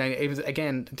like it. Like it was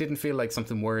again, didn't feel like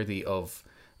something worthy of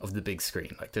the big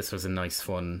screen. Like this was a nice,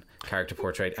 fun character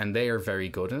portrait, and they are very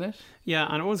good in it. Yeah,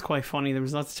 and it was quite funny. There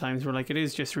was lots of times where like it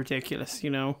is just ridiculous, you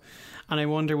know. And I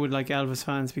wonder would like Elvis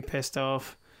fans be pissed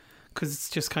off because it's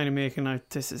just kind of making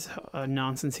out this is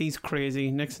nonsense. He's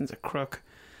crazy. Nixon's a crook.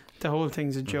 The whole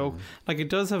thing's a joke. Like it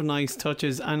does have nice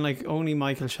touches, and like only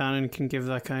Michael Shannon can give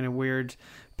that kind of weird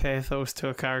pathos to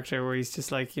a character where he's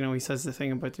just like, you know, he says the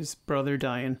thing about his brother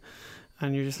dying.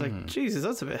 And you're just like, Jesus,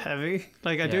 that's a bit heavy.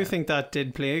 Like, I do think that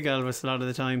did plague Elvis a lot of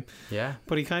the time. Yeah.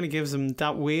 But he kind of gives him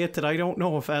that weight that I don't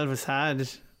know if Elvis had.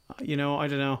 You know, I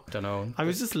don't know. I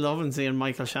was just loving seeing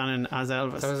Michael Shannon as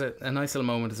Elvis. There was a nice little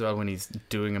moment as well when he's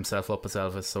doing himself up as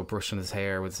Elvis, so brushing his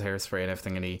hair with his hairspray and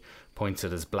everything, and he points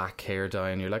at his black hair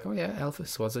dye, and you're like, oh yeah,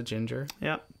 Elvis was a ginger.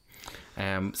 Yeah.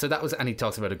 So that was, and he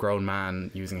talks about a grown man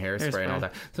using hairspray and all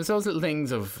that. So it's those little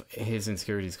things of his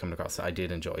insecurities coming across that I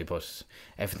did enjoy, but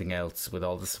everything else with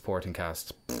all the supporting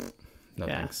cast, no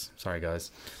thanks. Sorry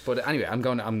guys. But anyway,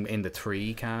 I'm in the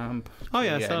 3 camp. Oh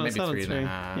yeah, so maybe 3.5.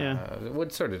 Yeah, it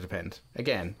would sort of depend.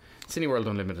 Again, Cineworld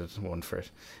Unlimited one for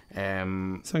it. So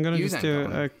I'm going to just do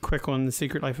a quick one. The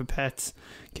Secret Life of Pets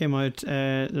came out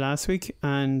last week,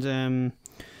 and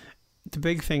the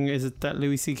big thing is that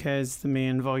Louis C.K. is the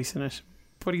main voice in it,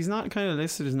 but he's not kind of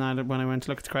listed as that when I went to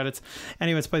look at the credits.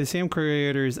 Anyway, it's by the same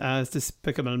creators as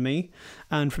Despicable Me,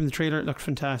 and from the trailer it looked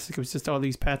fantastic. It was just all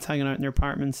these pets hanging out in their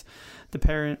apartments.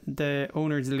 The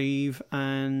owners leave,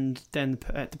 and then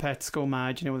the pets go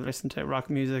mad. You know, they listen to rock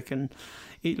music and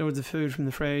eat loads of food from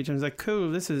the fridge. And I was like,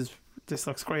 cool, this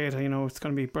looks great. You know, it's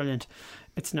going to be brilliant.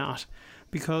 It's not,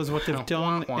 because what they've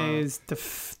done is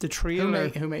the trailer.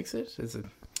 Who makes it? Is it?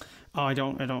 Oh, I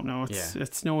don't know.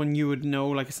 It's no one you would know.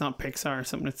 Like, it's not Pixar or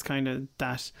something. It's kind of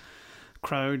that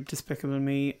crowd, Despicable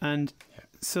Me. And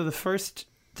so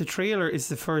the trailer is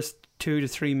the first 2 to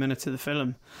 3 minutes of the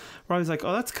film, where I was like,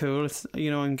 oh, that's cool. It's, you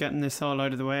know, I'm getting this all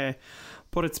out of the way.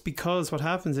 But it's because what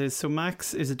happens is, so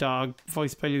Max is a dog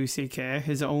voiced by Louis C.K.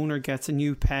 His owner gets a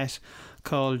new pet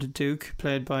called Duke,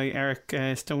 played by Eric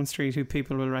Stonestreet, who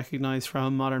people will recognise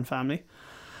from Modern Family.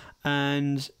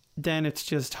 And then it's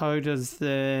just how does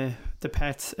the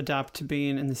pets adapt to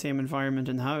being in the same environment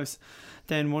in the house.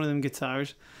 Then one of them gets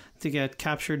out. They get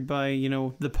captured by, you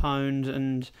know, the Pound,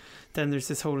 and then there's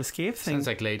this whole escape thing. Sounds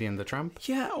like Lady and the Tramp.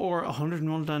 Yeah, or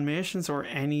 101 Dalmatians, or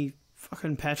any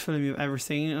fucking pet film you've ever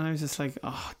seen. And I was just like,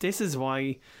 oh, this is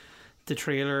why the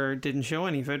trailer didn't show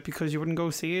any of it, because you wouldn't go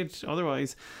see it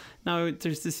otherwise. Now,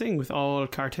 there's this thing with all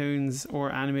cartoons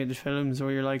or animated films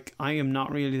where you're like, I am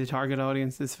not really the target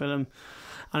audience of this film.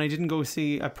 And I didn't go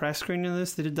see a press screening of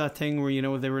this. They did that thing where, you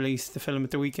know, they release the film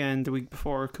at the weekend, the week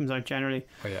before it comes out generally.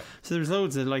 Oh, yeah. So there's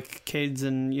loads of, like, kids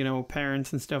and, you know,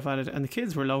 parents and stuff at it. And the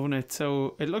kids were loving it.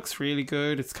 So it looks really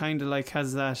good. It's kind of like,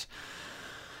 has that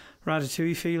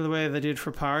Ratatouille feel the way they did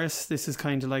for Paris. This is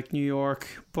kind of like New York.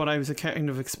 But I was kind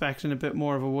of expecting a bit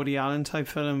more of a Woody Allen type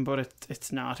film. But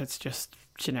it's not. It's just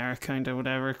generic kind of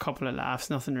whatever. A couple of laughs.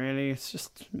 Nothing really. It's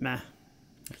just meh.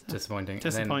 Disappointing.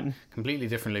 And then completely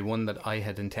differently, one that I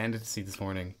had intended to see this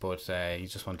morning, but you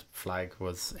just want to flag,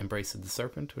 was Embrace of the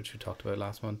Serpent, which we talked about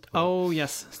last month. Oh,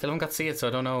 yes. Still haven't got to see it, so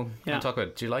I don't know. Can't talk about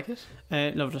it. Do you like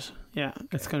it? Loved it. Yeah, okay.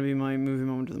 It's going to be my movie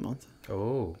moment of the month. Oh, do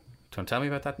you want to tell me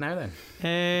about that now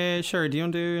then? Sure. Do you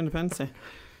want to do Independence Day?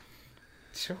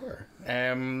 Sure.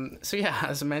 So yeah,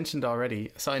 as I mentioned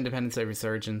already, I saw Independence Day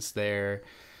Resurgence there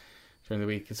during the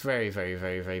week. It's very, very,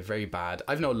 very, very, very bad.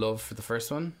 I've no love for the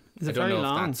first one. Is it very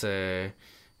long?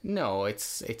 No,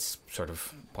 it's sort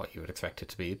of what you would expect it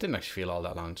to be. It didn't actually feel all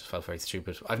that long. It just felt very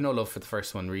stupid. I've no love for the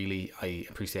first one, really. I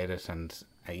appreciate it and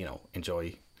I, you know,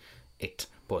 enjoy it,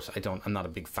 but I'm not a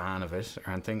big fan of it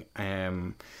or anything.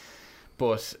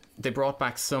 But they brought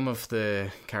back some of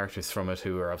the characters from it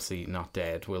who are obviously not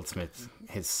dead. Will Smith,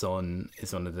 his son,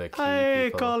 is one of the key people.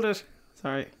 I called it.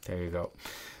 Sorry. There you go.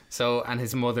 So, and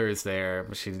his mother is there,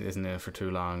 but she isn't in it for too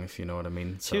long, if you know what I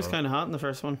mean. So, she was kind of hot in the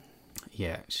first one.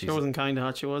 Yeah, she wasn't kind of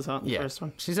hot. She was hot in the first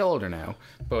one. She's older now.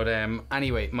 But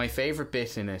anyway, my favourite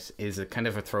bit in it is a kind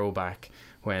of a throwback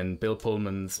when Bill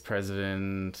Pullman's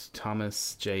President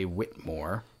Thomas J.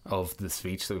 Whitmore of the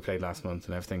speech that we played last month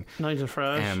and everything. Nigel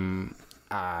Farage.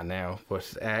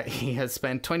 But he has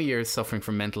spent 20 years suffering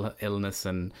from mental illness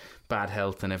and bad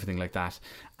health and everything like that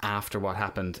after what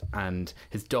happened. And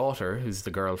his daughter, who's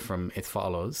the girl from It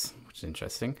Follows, which is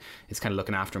interesting, is kind of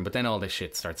looking after him. But then all this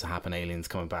shit starts to happen. Aliens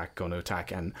coming back, going to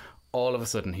attack, and all of a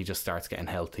sudden he just starts getting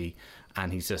healthy,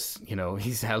 and he's just, you know,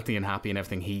 he's healthy and happy and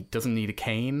everything. He doesn't need a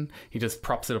cane. He just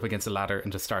props it up against a ladder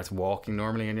and just starts walking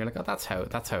normally, and you're like, oh, that's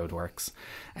how it works.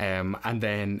 And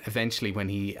then eventually when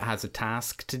he has a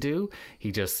task to do,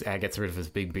 he just gets rid of his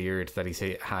big beard that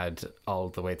he had all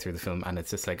the way through the film, and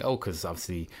it's just like, oh, because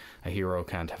obviously a hero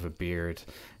can't have a beard.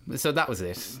 So that was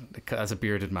it. As a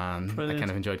bearded man, Brilliant. I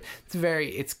kind of enjoyed.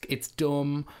 It's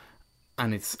dumb,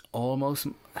 and it's almost,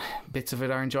 bits of it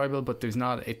are enjoyable, but there's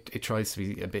not. It tries to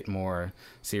be a bit more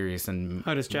serious and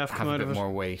how does Jeff have come a out bit of it?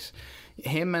 more weight.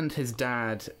 Him and his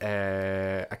dad,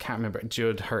 I can't remember,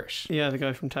 Judd Hirsch. Yeah, the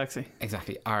guy from Taxi.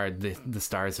 Exactly, are the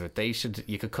stars of it.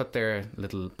 You could cut their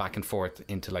little back and forth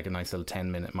into like a nice little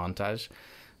 10-minute montage.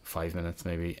 5 minutes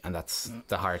maybe, and that's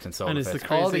the heart and soul and of is it. The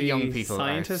crazy all the young people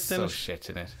scientist are so in it? shit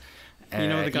in it. You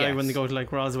know the guy yes. when they go to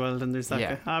like Roswell and there's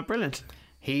that guy. Brilliant.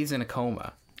 He's in a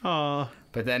coma. Oh,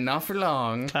 but then not for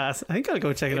long. Class. I think I'll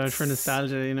go check it out for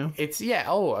nostalgia. You know, it's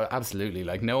absolutely.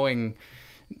 Like knowing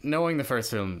the first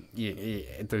film,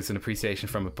 there's an appreciation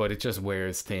from it, but it just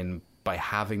wears thin by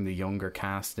having the younger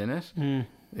cast in it.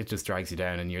 It just drags you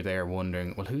down, and you're there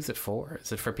wondering, well, who's it for?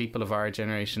 Is it for people of our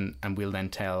generation? And we'll then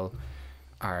tell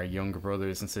our younger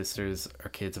brothers and sisters or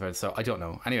kids about it. So I don't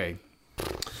know. Anyway.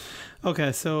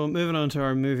 Okay, so moving on to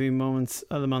our movie moments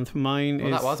of the month. Mine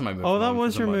is... that was my movie moment. That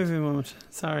was your movie moment.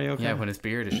 Sorry, okay. Yeah, when his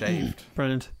beard is shaved.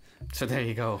 Brilliant. So there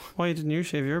you go. Why didn't you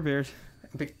shave your beard?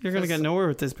 You're going to get nowhere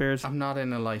with this beard. I'm not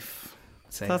in a life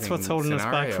saving That's what's holding scenario.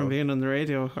 us back from being on the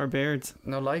radio, our beards.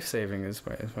 No, life saving is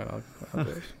what I'll do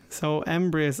it. So,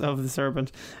 Embrace of the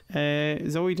Serpent.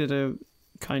 Zoe did a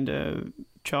kind of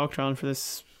chalktron for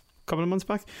this couple of months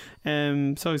back,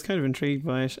 so I was kind of intrigued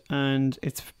by it, and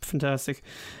it's fantastic.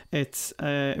 It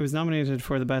was nominated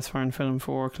for the best foreign film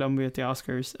for Columbia at the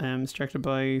Oscars. It's directed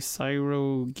by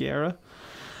Ciro Guerra,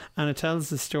 and it tells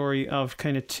the story of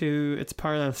it's a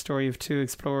parallel story of two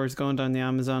explorers going down the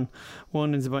Amazon.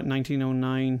 One is about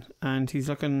 1909,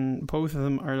 and both of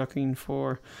them are looking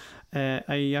for a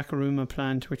Yakaruma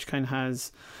plant, which kind of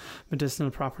has medicinal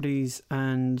properties,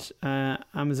 and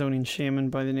Amazonian shaman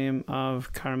by the name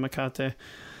of Karamakate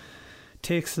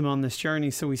takes them on this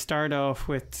journey. So we start off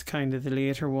with kind of the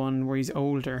later one where he's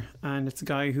older, and it's a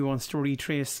guy who wants to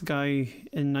retrace the guy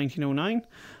in 1909,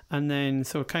 and then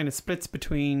so it kind of splits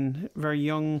between very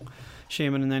young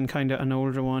shaman and then kind of an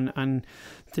older one, and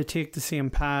they take the same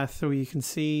path. So you can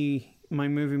see my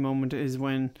movie moment is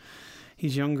when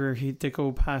he's younger, they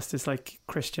go past this like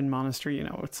Christian monastery, you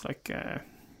know, it's like the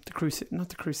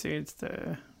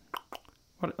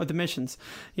missions,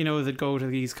 you know, that go to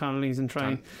these colonies and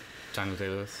try Daniel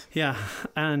Day-Lewis. Yeah,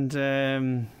 and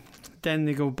then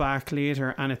they go back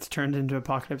later, and it's turned into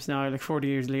Apocalypse Now, like 40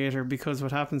 years later, because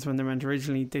what happens when they went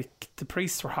originally, the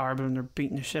priests were horrible and they're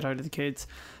beating the shit out of the kids,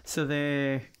 so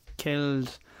they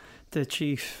killed the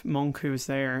chief monk who was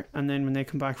there, and then when they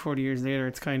come back 40 years later,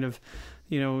 it's kind of,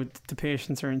 you know, the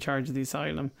patients are in charge of the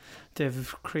asylum.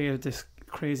 They've created this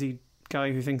crazy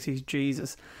guy who thinks he's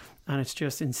Jesus, and it's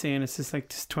just insane. It's just like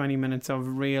this 20 minutes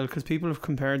of real, because people have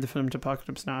compared the film to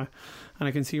Apocalypse Now, and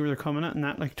I can see where they're coming at, and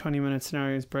that like 20-minute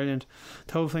scenario is brilliant.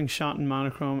 The whole thing's shot in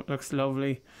monochrome. It looks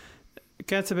lovely. It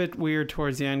gets a bit weird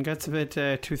towards the end, gets a bit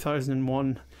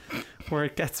 2001, where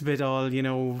it gets a bit all, you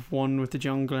know, one with the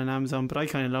jungle and Amazon, but I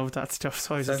kind of love that stuff,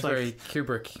 so I was Sounds just like very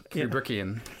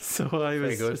Kubrickian. Yeah. So I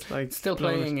was just like still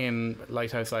playing in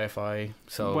Lighthouse IFI,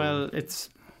 so well, it's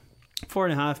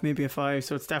 4.5, maybe a 5,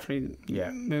 so it's definitely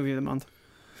movie of the month.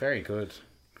 Very good.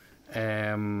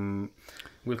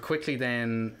 We'll quickly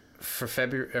then for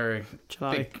February or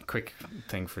July. Big quick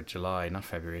thing for July, not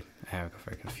February. I got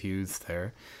very confused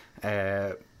there.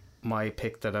 My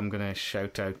pick that I'm going to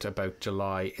shout out about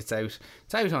July, it's out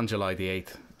on July the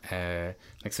 8th.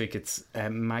 Next week it's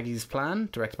Maggie's Plan,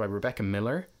 directed by Rebecca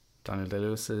Miller, Daniel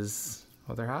Day-Lewis's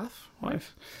other half,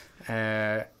 wife.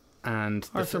 And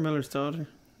Arthur Miller's daughter.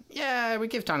 Yeah, we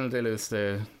give Daniel Day-Lewis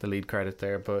the lead credit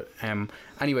there, but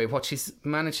anyway, what she's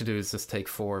managed to do is just take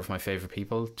 4 of my favourite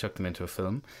people, chuck them into a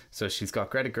film. So she's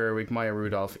got Greta Gerwig, Maya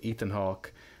Rudolph, Ethan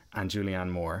Hawke, and Julianne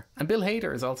Moore, and Bill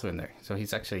Hader is also in there, so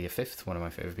he's actually a 5th one of my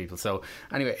favourite people. So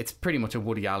anyway, it's pretty much a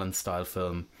Woody Allen style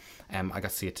film. I got to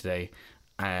see it today,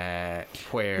 where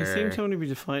we seem to only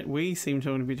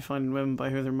be defining women by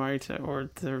who they're married to or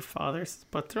their fathers,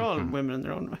 but they're all women in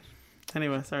their own way.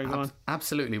 Anyway, sorry, go on.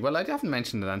 Absolutely. Well, I haven't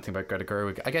mentioned anything about Greta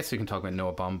Gerwig. I guess we can talk about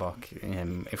Noah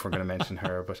Baumbach if we're going to mention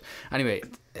her. But anyway,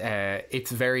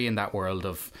 it's very in that world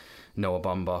of Noah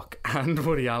Baumbach and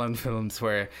Woody Allen films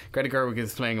where Greta Gerwig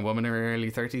is playing a woman in her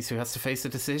early 30s who has to face a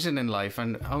decision in life,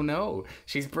 and oh no,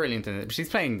 she's brilliant in it. She's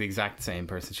playing the exact same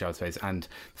person she always plays, and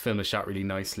the film is shot really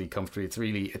nicely,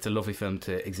 comfortably. It's a lovely film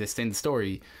to exist in. The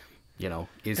story, is what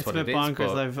it is. It's a bit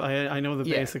bonkers. I know the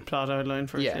basic plot outline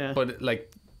for it. Yeah, but like,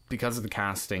 because of the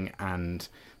casting and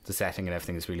the setting and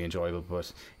everything, is really enjoyable.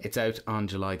 But it's out on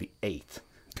July the 8th.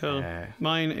 Cool.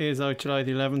 Mine is out July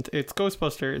the 11th. It's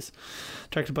Ghostbusters,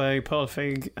 directed by Paul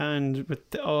Feig, and with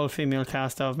the all-female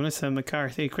cast of Melissa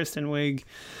McCarthy, Kristen Wiig,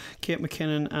 Kate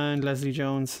McKinnon, and Leslie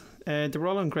Jones. They were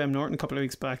all on Graham Norton a couple of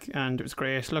weeks back, and it was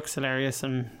great. Looks hilarious,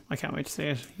 and I can't wait to see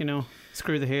it.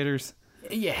 Screw the haters.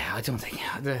 Yeah, I don't think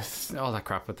there's all that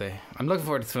crap. But I'm looking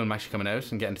forward to the film actually coming out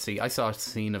and getting to see. I saw a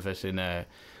scene of it in an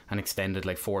extended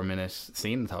 4-minute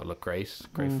scene. I thought it looked great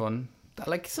fun.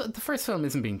 So the first film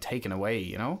isn't being taken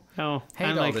away, No,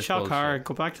 and shock horror.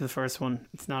 Go back to the first one.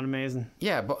 It's not amazing.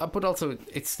 Yeah, but also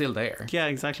it's still there. Yeah,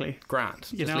 exactly. Grand.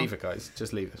 Just leave it, guys.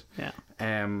 Just leave it.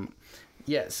 Yeah.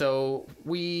 Yeah. So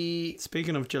we.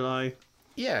 Speaking of July.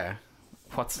 Yeah.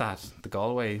 What's that? The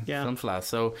Galway Film Festival.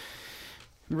 So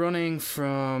running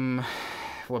from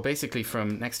basically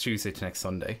from next Tuesday to next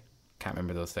Sunday. Can't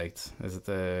remember those dates. Is it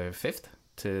the 5th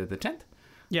to the 10th?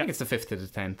 Yeah. I think it's the 5th to the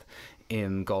 10th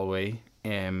in Galway.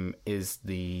 Is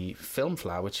the Film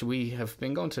Festival, which we have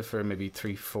been going to for maybe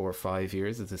 3, 4, 5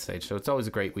 years at this stage. So it's always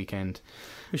a great weekend.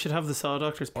 We should have the Saw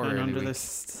Doctors playing under this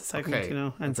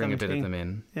segment, and bring a bit of them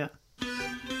in. Yeah.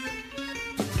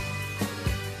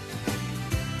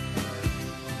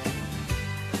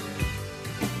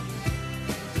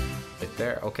 Right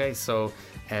there. Okay, so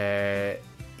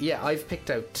I've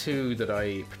picked out 2 that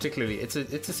I particularly. It's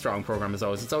a strong program as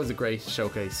always. It's always a great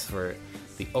showcase for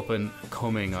the up and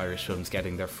coming Irish films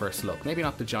getting their first look. Maybe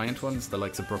not the giant ones, the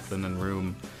likes of Brooklyn and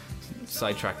Room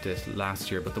sidetracked it last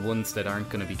year, but the ones that aren't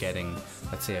going to be getting,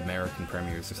 let's say, American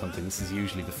premieres or something. This is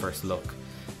usually the first look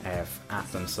at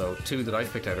them. So 2 that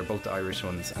I've picked out are both the Irish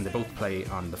ones, and they both play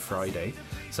on the Friday.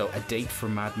 So A Date for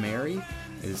Mad Mary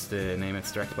is the name.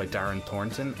 It's directed by Darren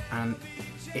Thornton, and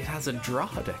it has a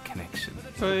Drogheda connection.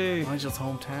 Hey. Nigel's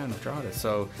hometown of Drogheda.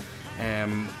 So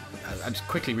I'll just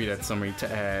quickly read out the summary.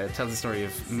 Tells the story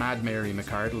of Mad Mary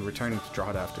McArdle returning to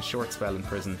Drogheda after a short spell in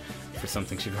prison for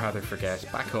something she'd rather forget.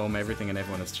 Back home, everything and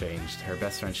everyone has changed. Her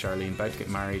best friend Charlene about to get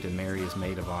married, and Mary is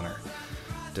maid of honour.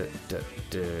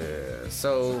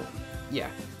 So yeah,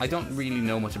 I don't really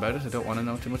know much about it. I don't want to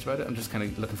know too much about it. I'm just kind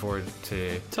of looking forward to.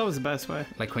 It's always the best way.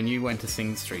 Like when you went to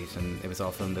Sing Street and it was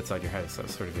all filmed outside your house. That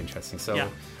was sort of interesting. So yeah.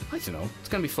 I don't know. It's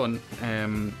gonna be fun.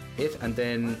 And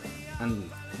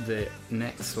the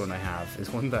next one I have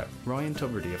is one that Ryan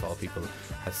Tubridy, of all people,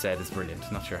 has said is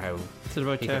brilliant. Not sure how. Is it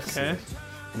about JFK?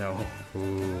 No.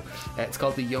 It's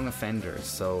called The Young Offenders.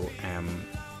 So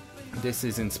this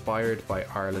is inspired by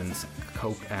Ireland's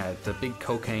the big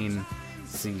cocaine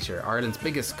seizure, Ireland's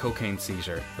biggest cocaine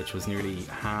seizure, which was nearly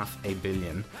 $500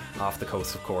 million off the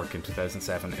coast of Cork in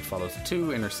 2007. It follows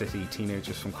 2 inner city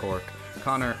teenagers from Cork,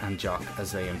 Connor and Jock,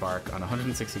 as they embark on a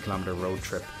 160-kilometre road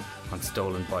trip on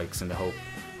stolen bikes in the hope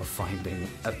of finding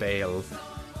a bale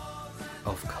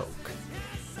of coke.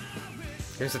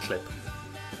 Here's a clip.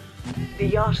 The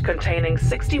yacht containing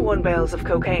 61 bales of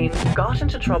cocaine got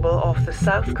into trouble off the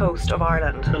south coast of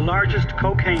Ireland. The largest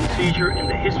cocaine seizure in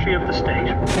the history of the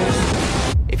state.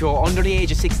 If you're under the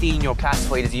age of 16, you're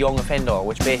classified as a young offender,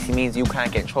 which basically means you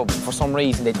can't get in trouble. For some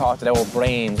reason, they thought that our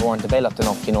brains weren't developed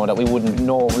enough, that we wouldn't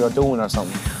know what we were doing or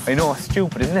something. I know, it's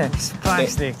stupid, isn't it?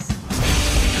 Plastics.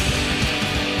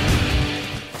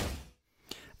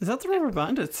 Is that the Rubber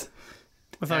Bandits?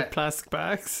 Without plastic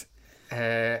bags?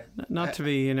 Not to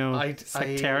be,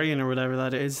 sectarian or whatever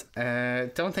that is.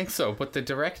 Don't think so, but the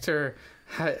director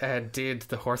did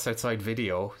the Horse Outside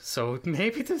video, so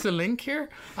maybe there's a link here.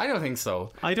 I don't think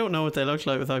so. I don't know what they look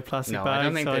like without plastic bags. I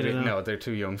don't think no, they're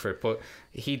too young for it. But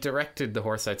he directed the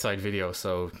Horse Outside video,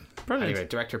 so brilliant. Anyway,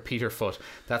 director Peter Foot.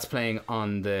 That's playing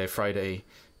on the Friday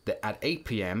at 8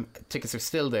 p.m. Tickets are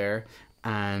still there,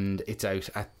 and it's out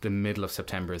at the middle of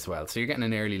September as well. So you're getting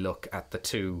an early look at the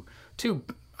two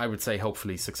I would say,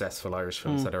 hopefully successful Irish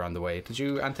films that are on the way. Did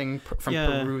you anything from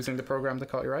perusing the programme that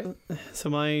caught your eye? So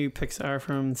my picks are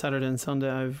from Saturday and Sunday.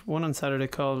 I've one on Saturday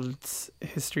called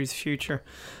History's Future.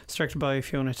 It's directed by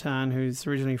Fiona Tan, who's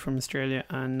originally from Australia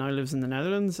and now lives in the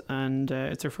Netherlands. And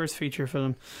it's her first feature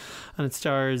film. And it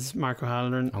stars Mark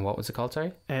O'Halloran. And what was it called,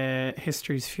 sorry?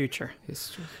 History's Future.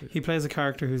 He plays a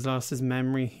character who's lost his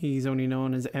memory. He's only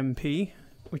known as MP,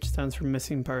 which stands for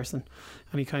missing person,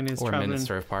 and he kind of is traveling.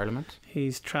 Minister of Parliament.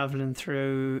 He's traveling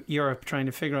through Europe trying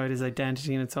to figure out his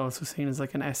identity, and it's also seen as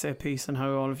like an essay piece on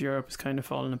how all of Europe is kind of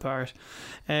falling apart.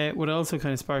 What also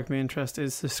kind of sparked my interest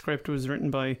is the script was written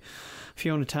by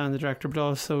Fiona Tan, the director, but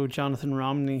also Jonathan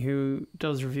Romney, who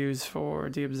does reviews for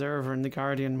The Observer and The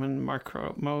Guardian when Mark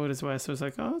Moe as well. So I was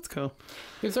like, oh, that's cool.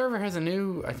 The Observer has a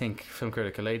new, I think, film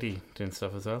critic, a lady doing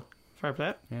stuff as well. Fair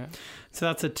play. Yeah. So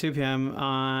that's at 2 p.m.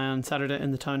 on Saturday in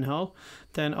the Town Hall.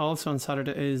 Then also on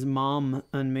Saturday is Mom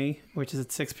and Me, which is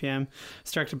at 6 p.m.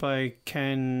 It's directed by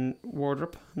Ken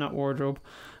Wardrop, not Wardrobe.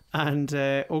 And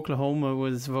Oklahoma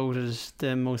was voted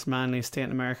the most manly state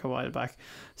in America a while back.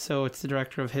 So it's the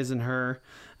director of His and Her,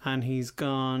 and he's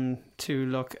gone to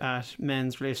look at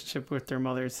men's relationship with their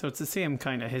mothers. So it's the same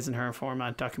kind of His and Her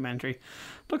format documentary.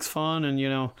 Looks fun, and you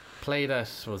know, played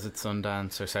at, was it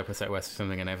Sundance or South by Southwest or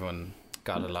something, and everyone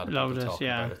got a lot of loved people it, talking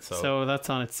yeah. about it. So that's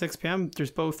on at 6 p.m.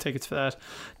 There's both tickets for that.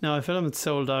 Now a film that's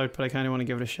sold out, but I kind of want to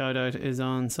give it a shout out, is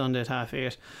on Sunday at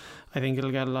 8:30. I think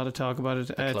it'll get a lot of talk about it.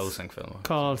 The closing film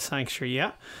called Sanctuary,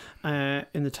 yeah,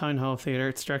 in the Town Hall Theatre.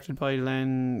 It's directed by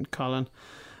Len Collin.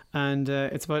 And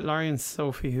it's about Laurie and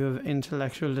Sophie, who have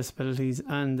intellectual disabilities,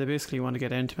 and they basically want to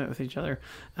get intimate with each other,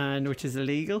 and which is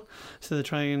illegal. So they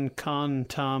try and con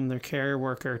Tom, their care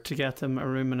worker, to get them a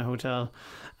room in a hotel.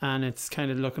 And it's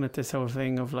kind of looking at this whole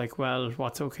thing of like, well,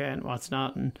 what's okay and what's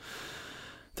not, and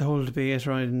the whole debate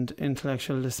around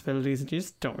intellectual disabilities. And you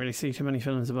just don't really see too many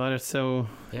films about it. So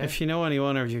if you know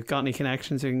anyone, or if you've got any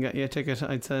connections who can get you a ticket,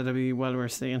 I'd say that'd be well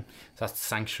worth seeing. So that's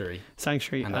Sanctuary,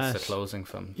 and that's the closing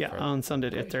film. Yeah, on Sunday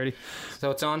at 8:30. So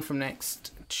it's on from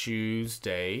next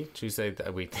Tuesday,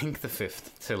 we think the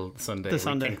 5th, till Sunday, we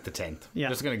think the 10th. Yeah,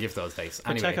 just going to give those dates.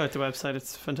 Anyway, check out the website,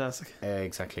 it's fantastic.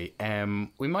 Exactly.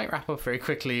 We might wrap up very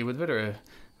quickly with a bit of a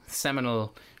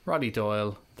seminal Roddy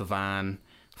Doyle, The Van.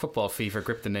 Football fever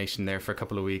gripped the nation there for a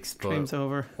couple of weeks, but dreams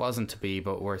over. Wasn't to be,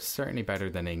 but we're certainly better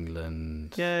than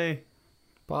England. Yay.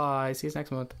 Bye, see you next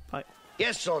month. Bye.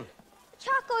 Yes, son.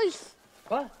 Chalk ice.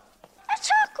 What? A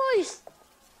chalk ice.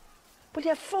 Will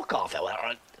you fuck off,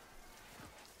 Ella?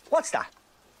 What's that?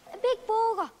 A big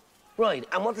burger. Right,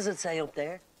 and what does it say up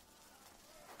there?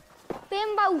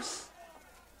 Bimbos.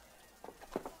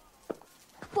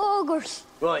 Burgers.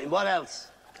 Right, and what else?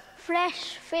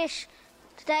 Fresh fish.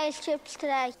 Today's chips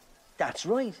today. That's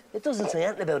right. It doesn't say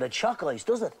anything about a chalk ice,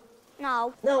 does it?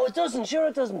 No. No, it doesn't. Sure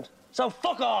it doesn't. So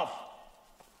fuck off.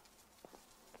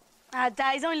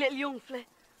 Daddy's only a little young flip.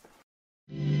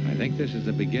 I think this is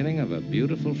the beginning of a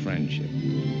beautiful friendship.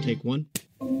 Take one.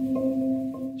 Do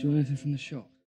you want anything from the shop?